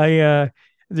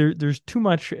 There's too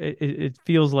much. It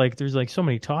feels like there's like so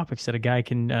many topics that a guy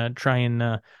can try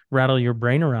and rattle your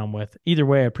brain around with. Either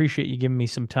way, I appreciate you giving me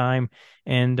some time,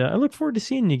 and I look forward to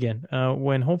seeing you again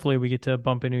when hopefully we get to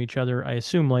bump into each other. I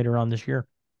assume later on this year.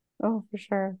 Oh, for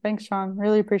sure. Thanks, Sean.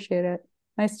 Really appreciate it.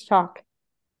 Nice to talk.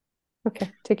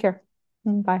 Okay. Take care.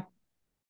 Bye.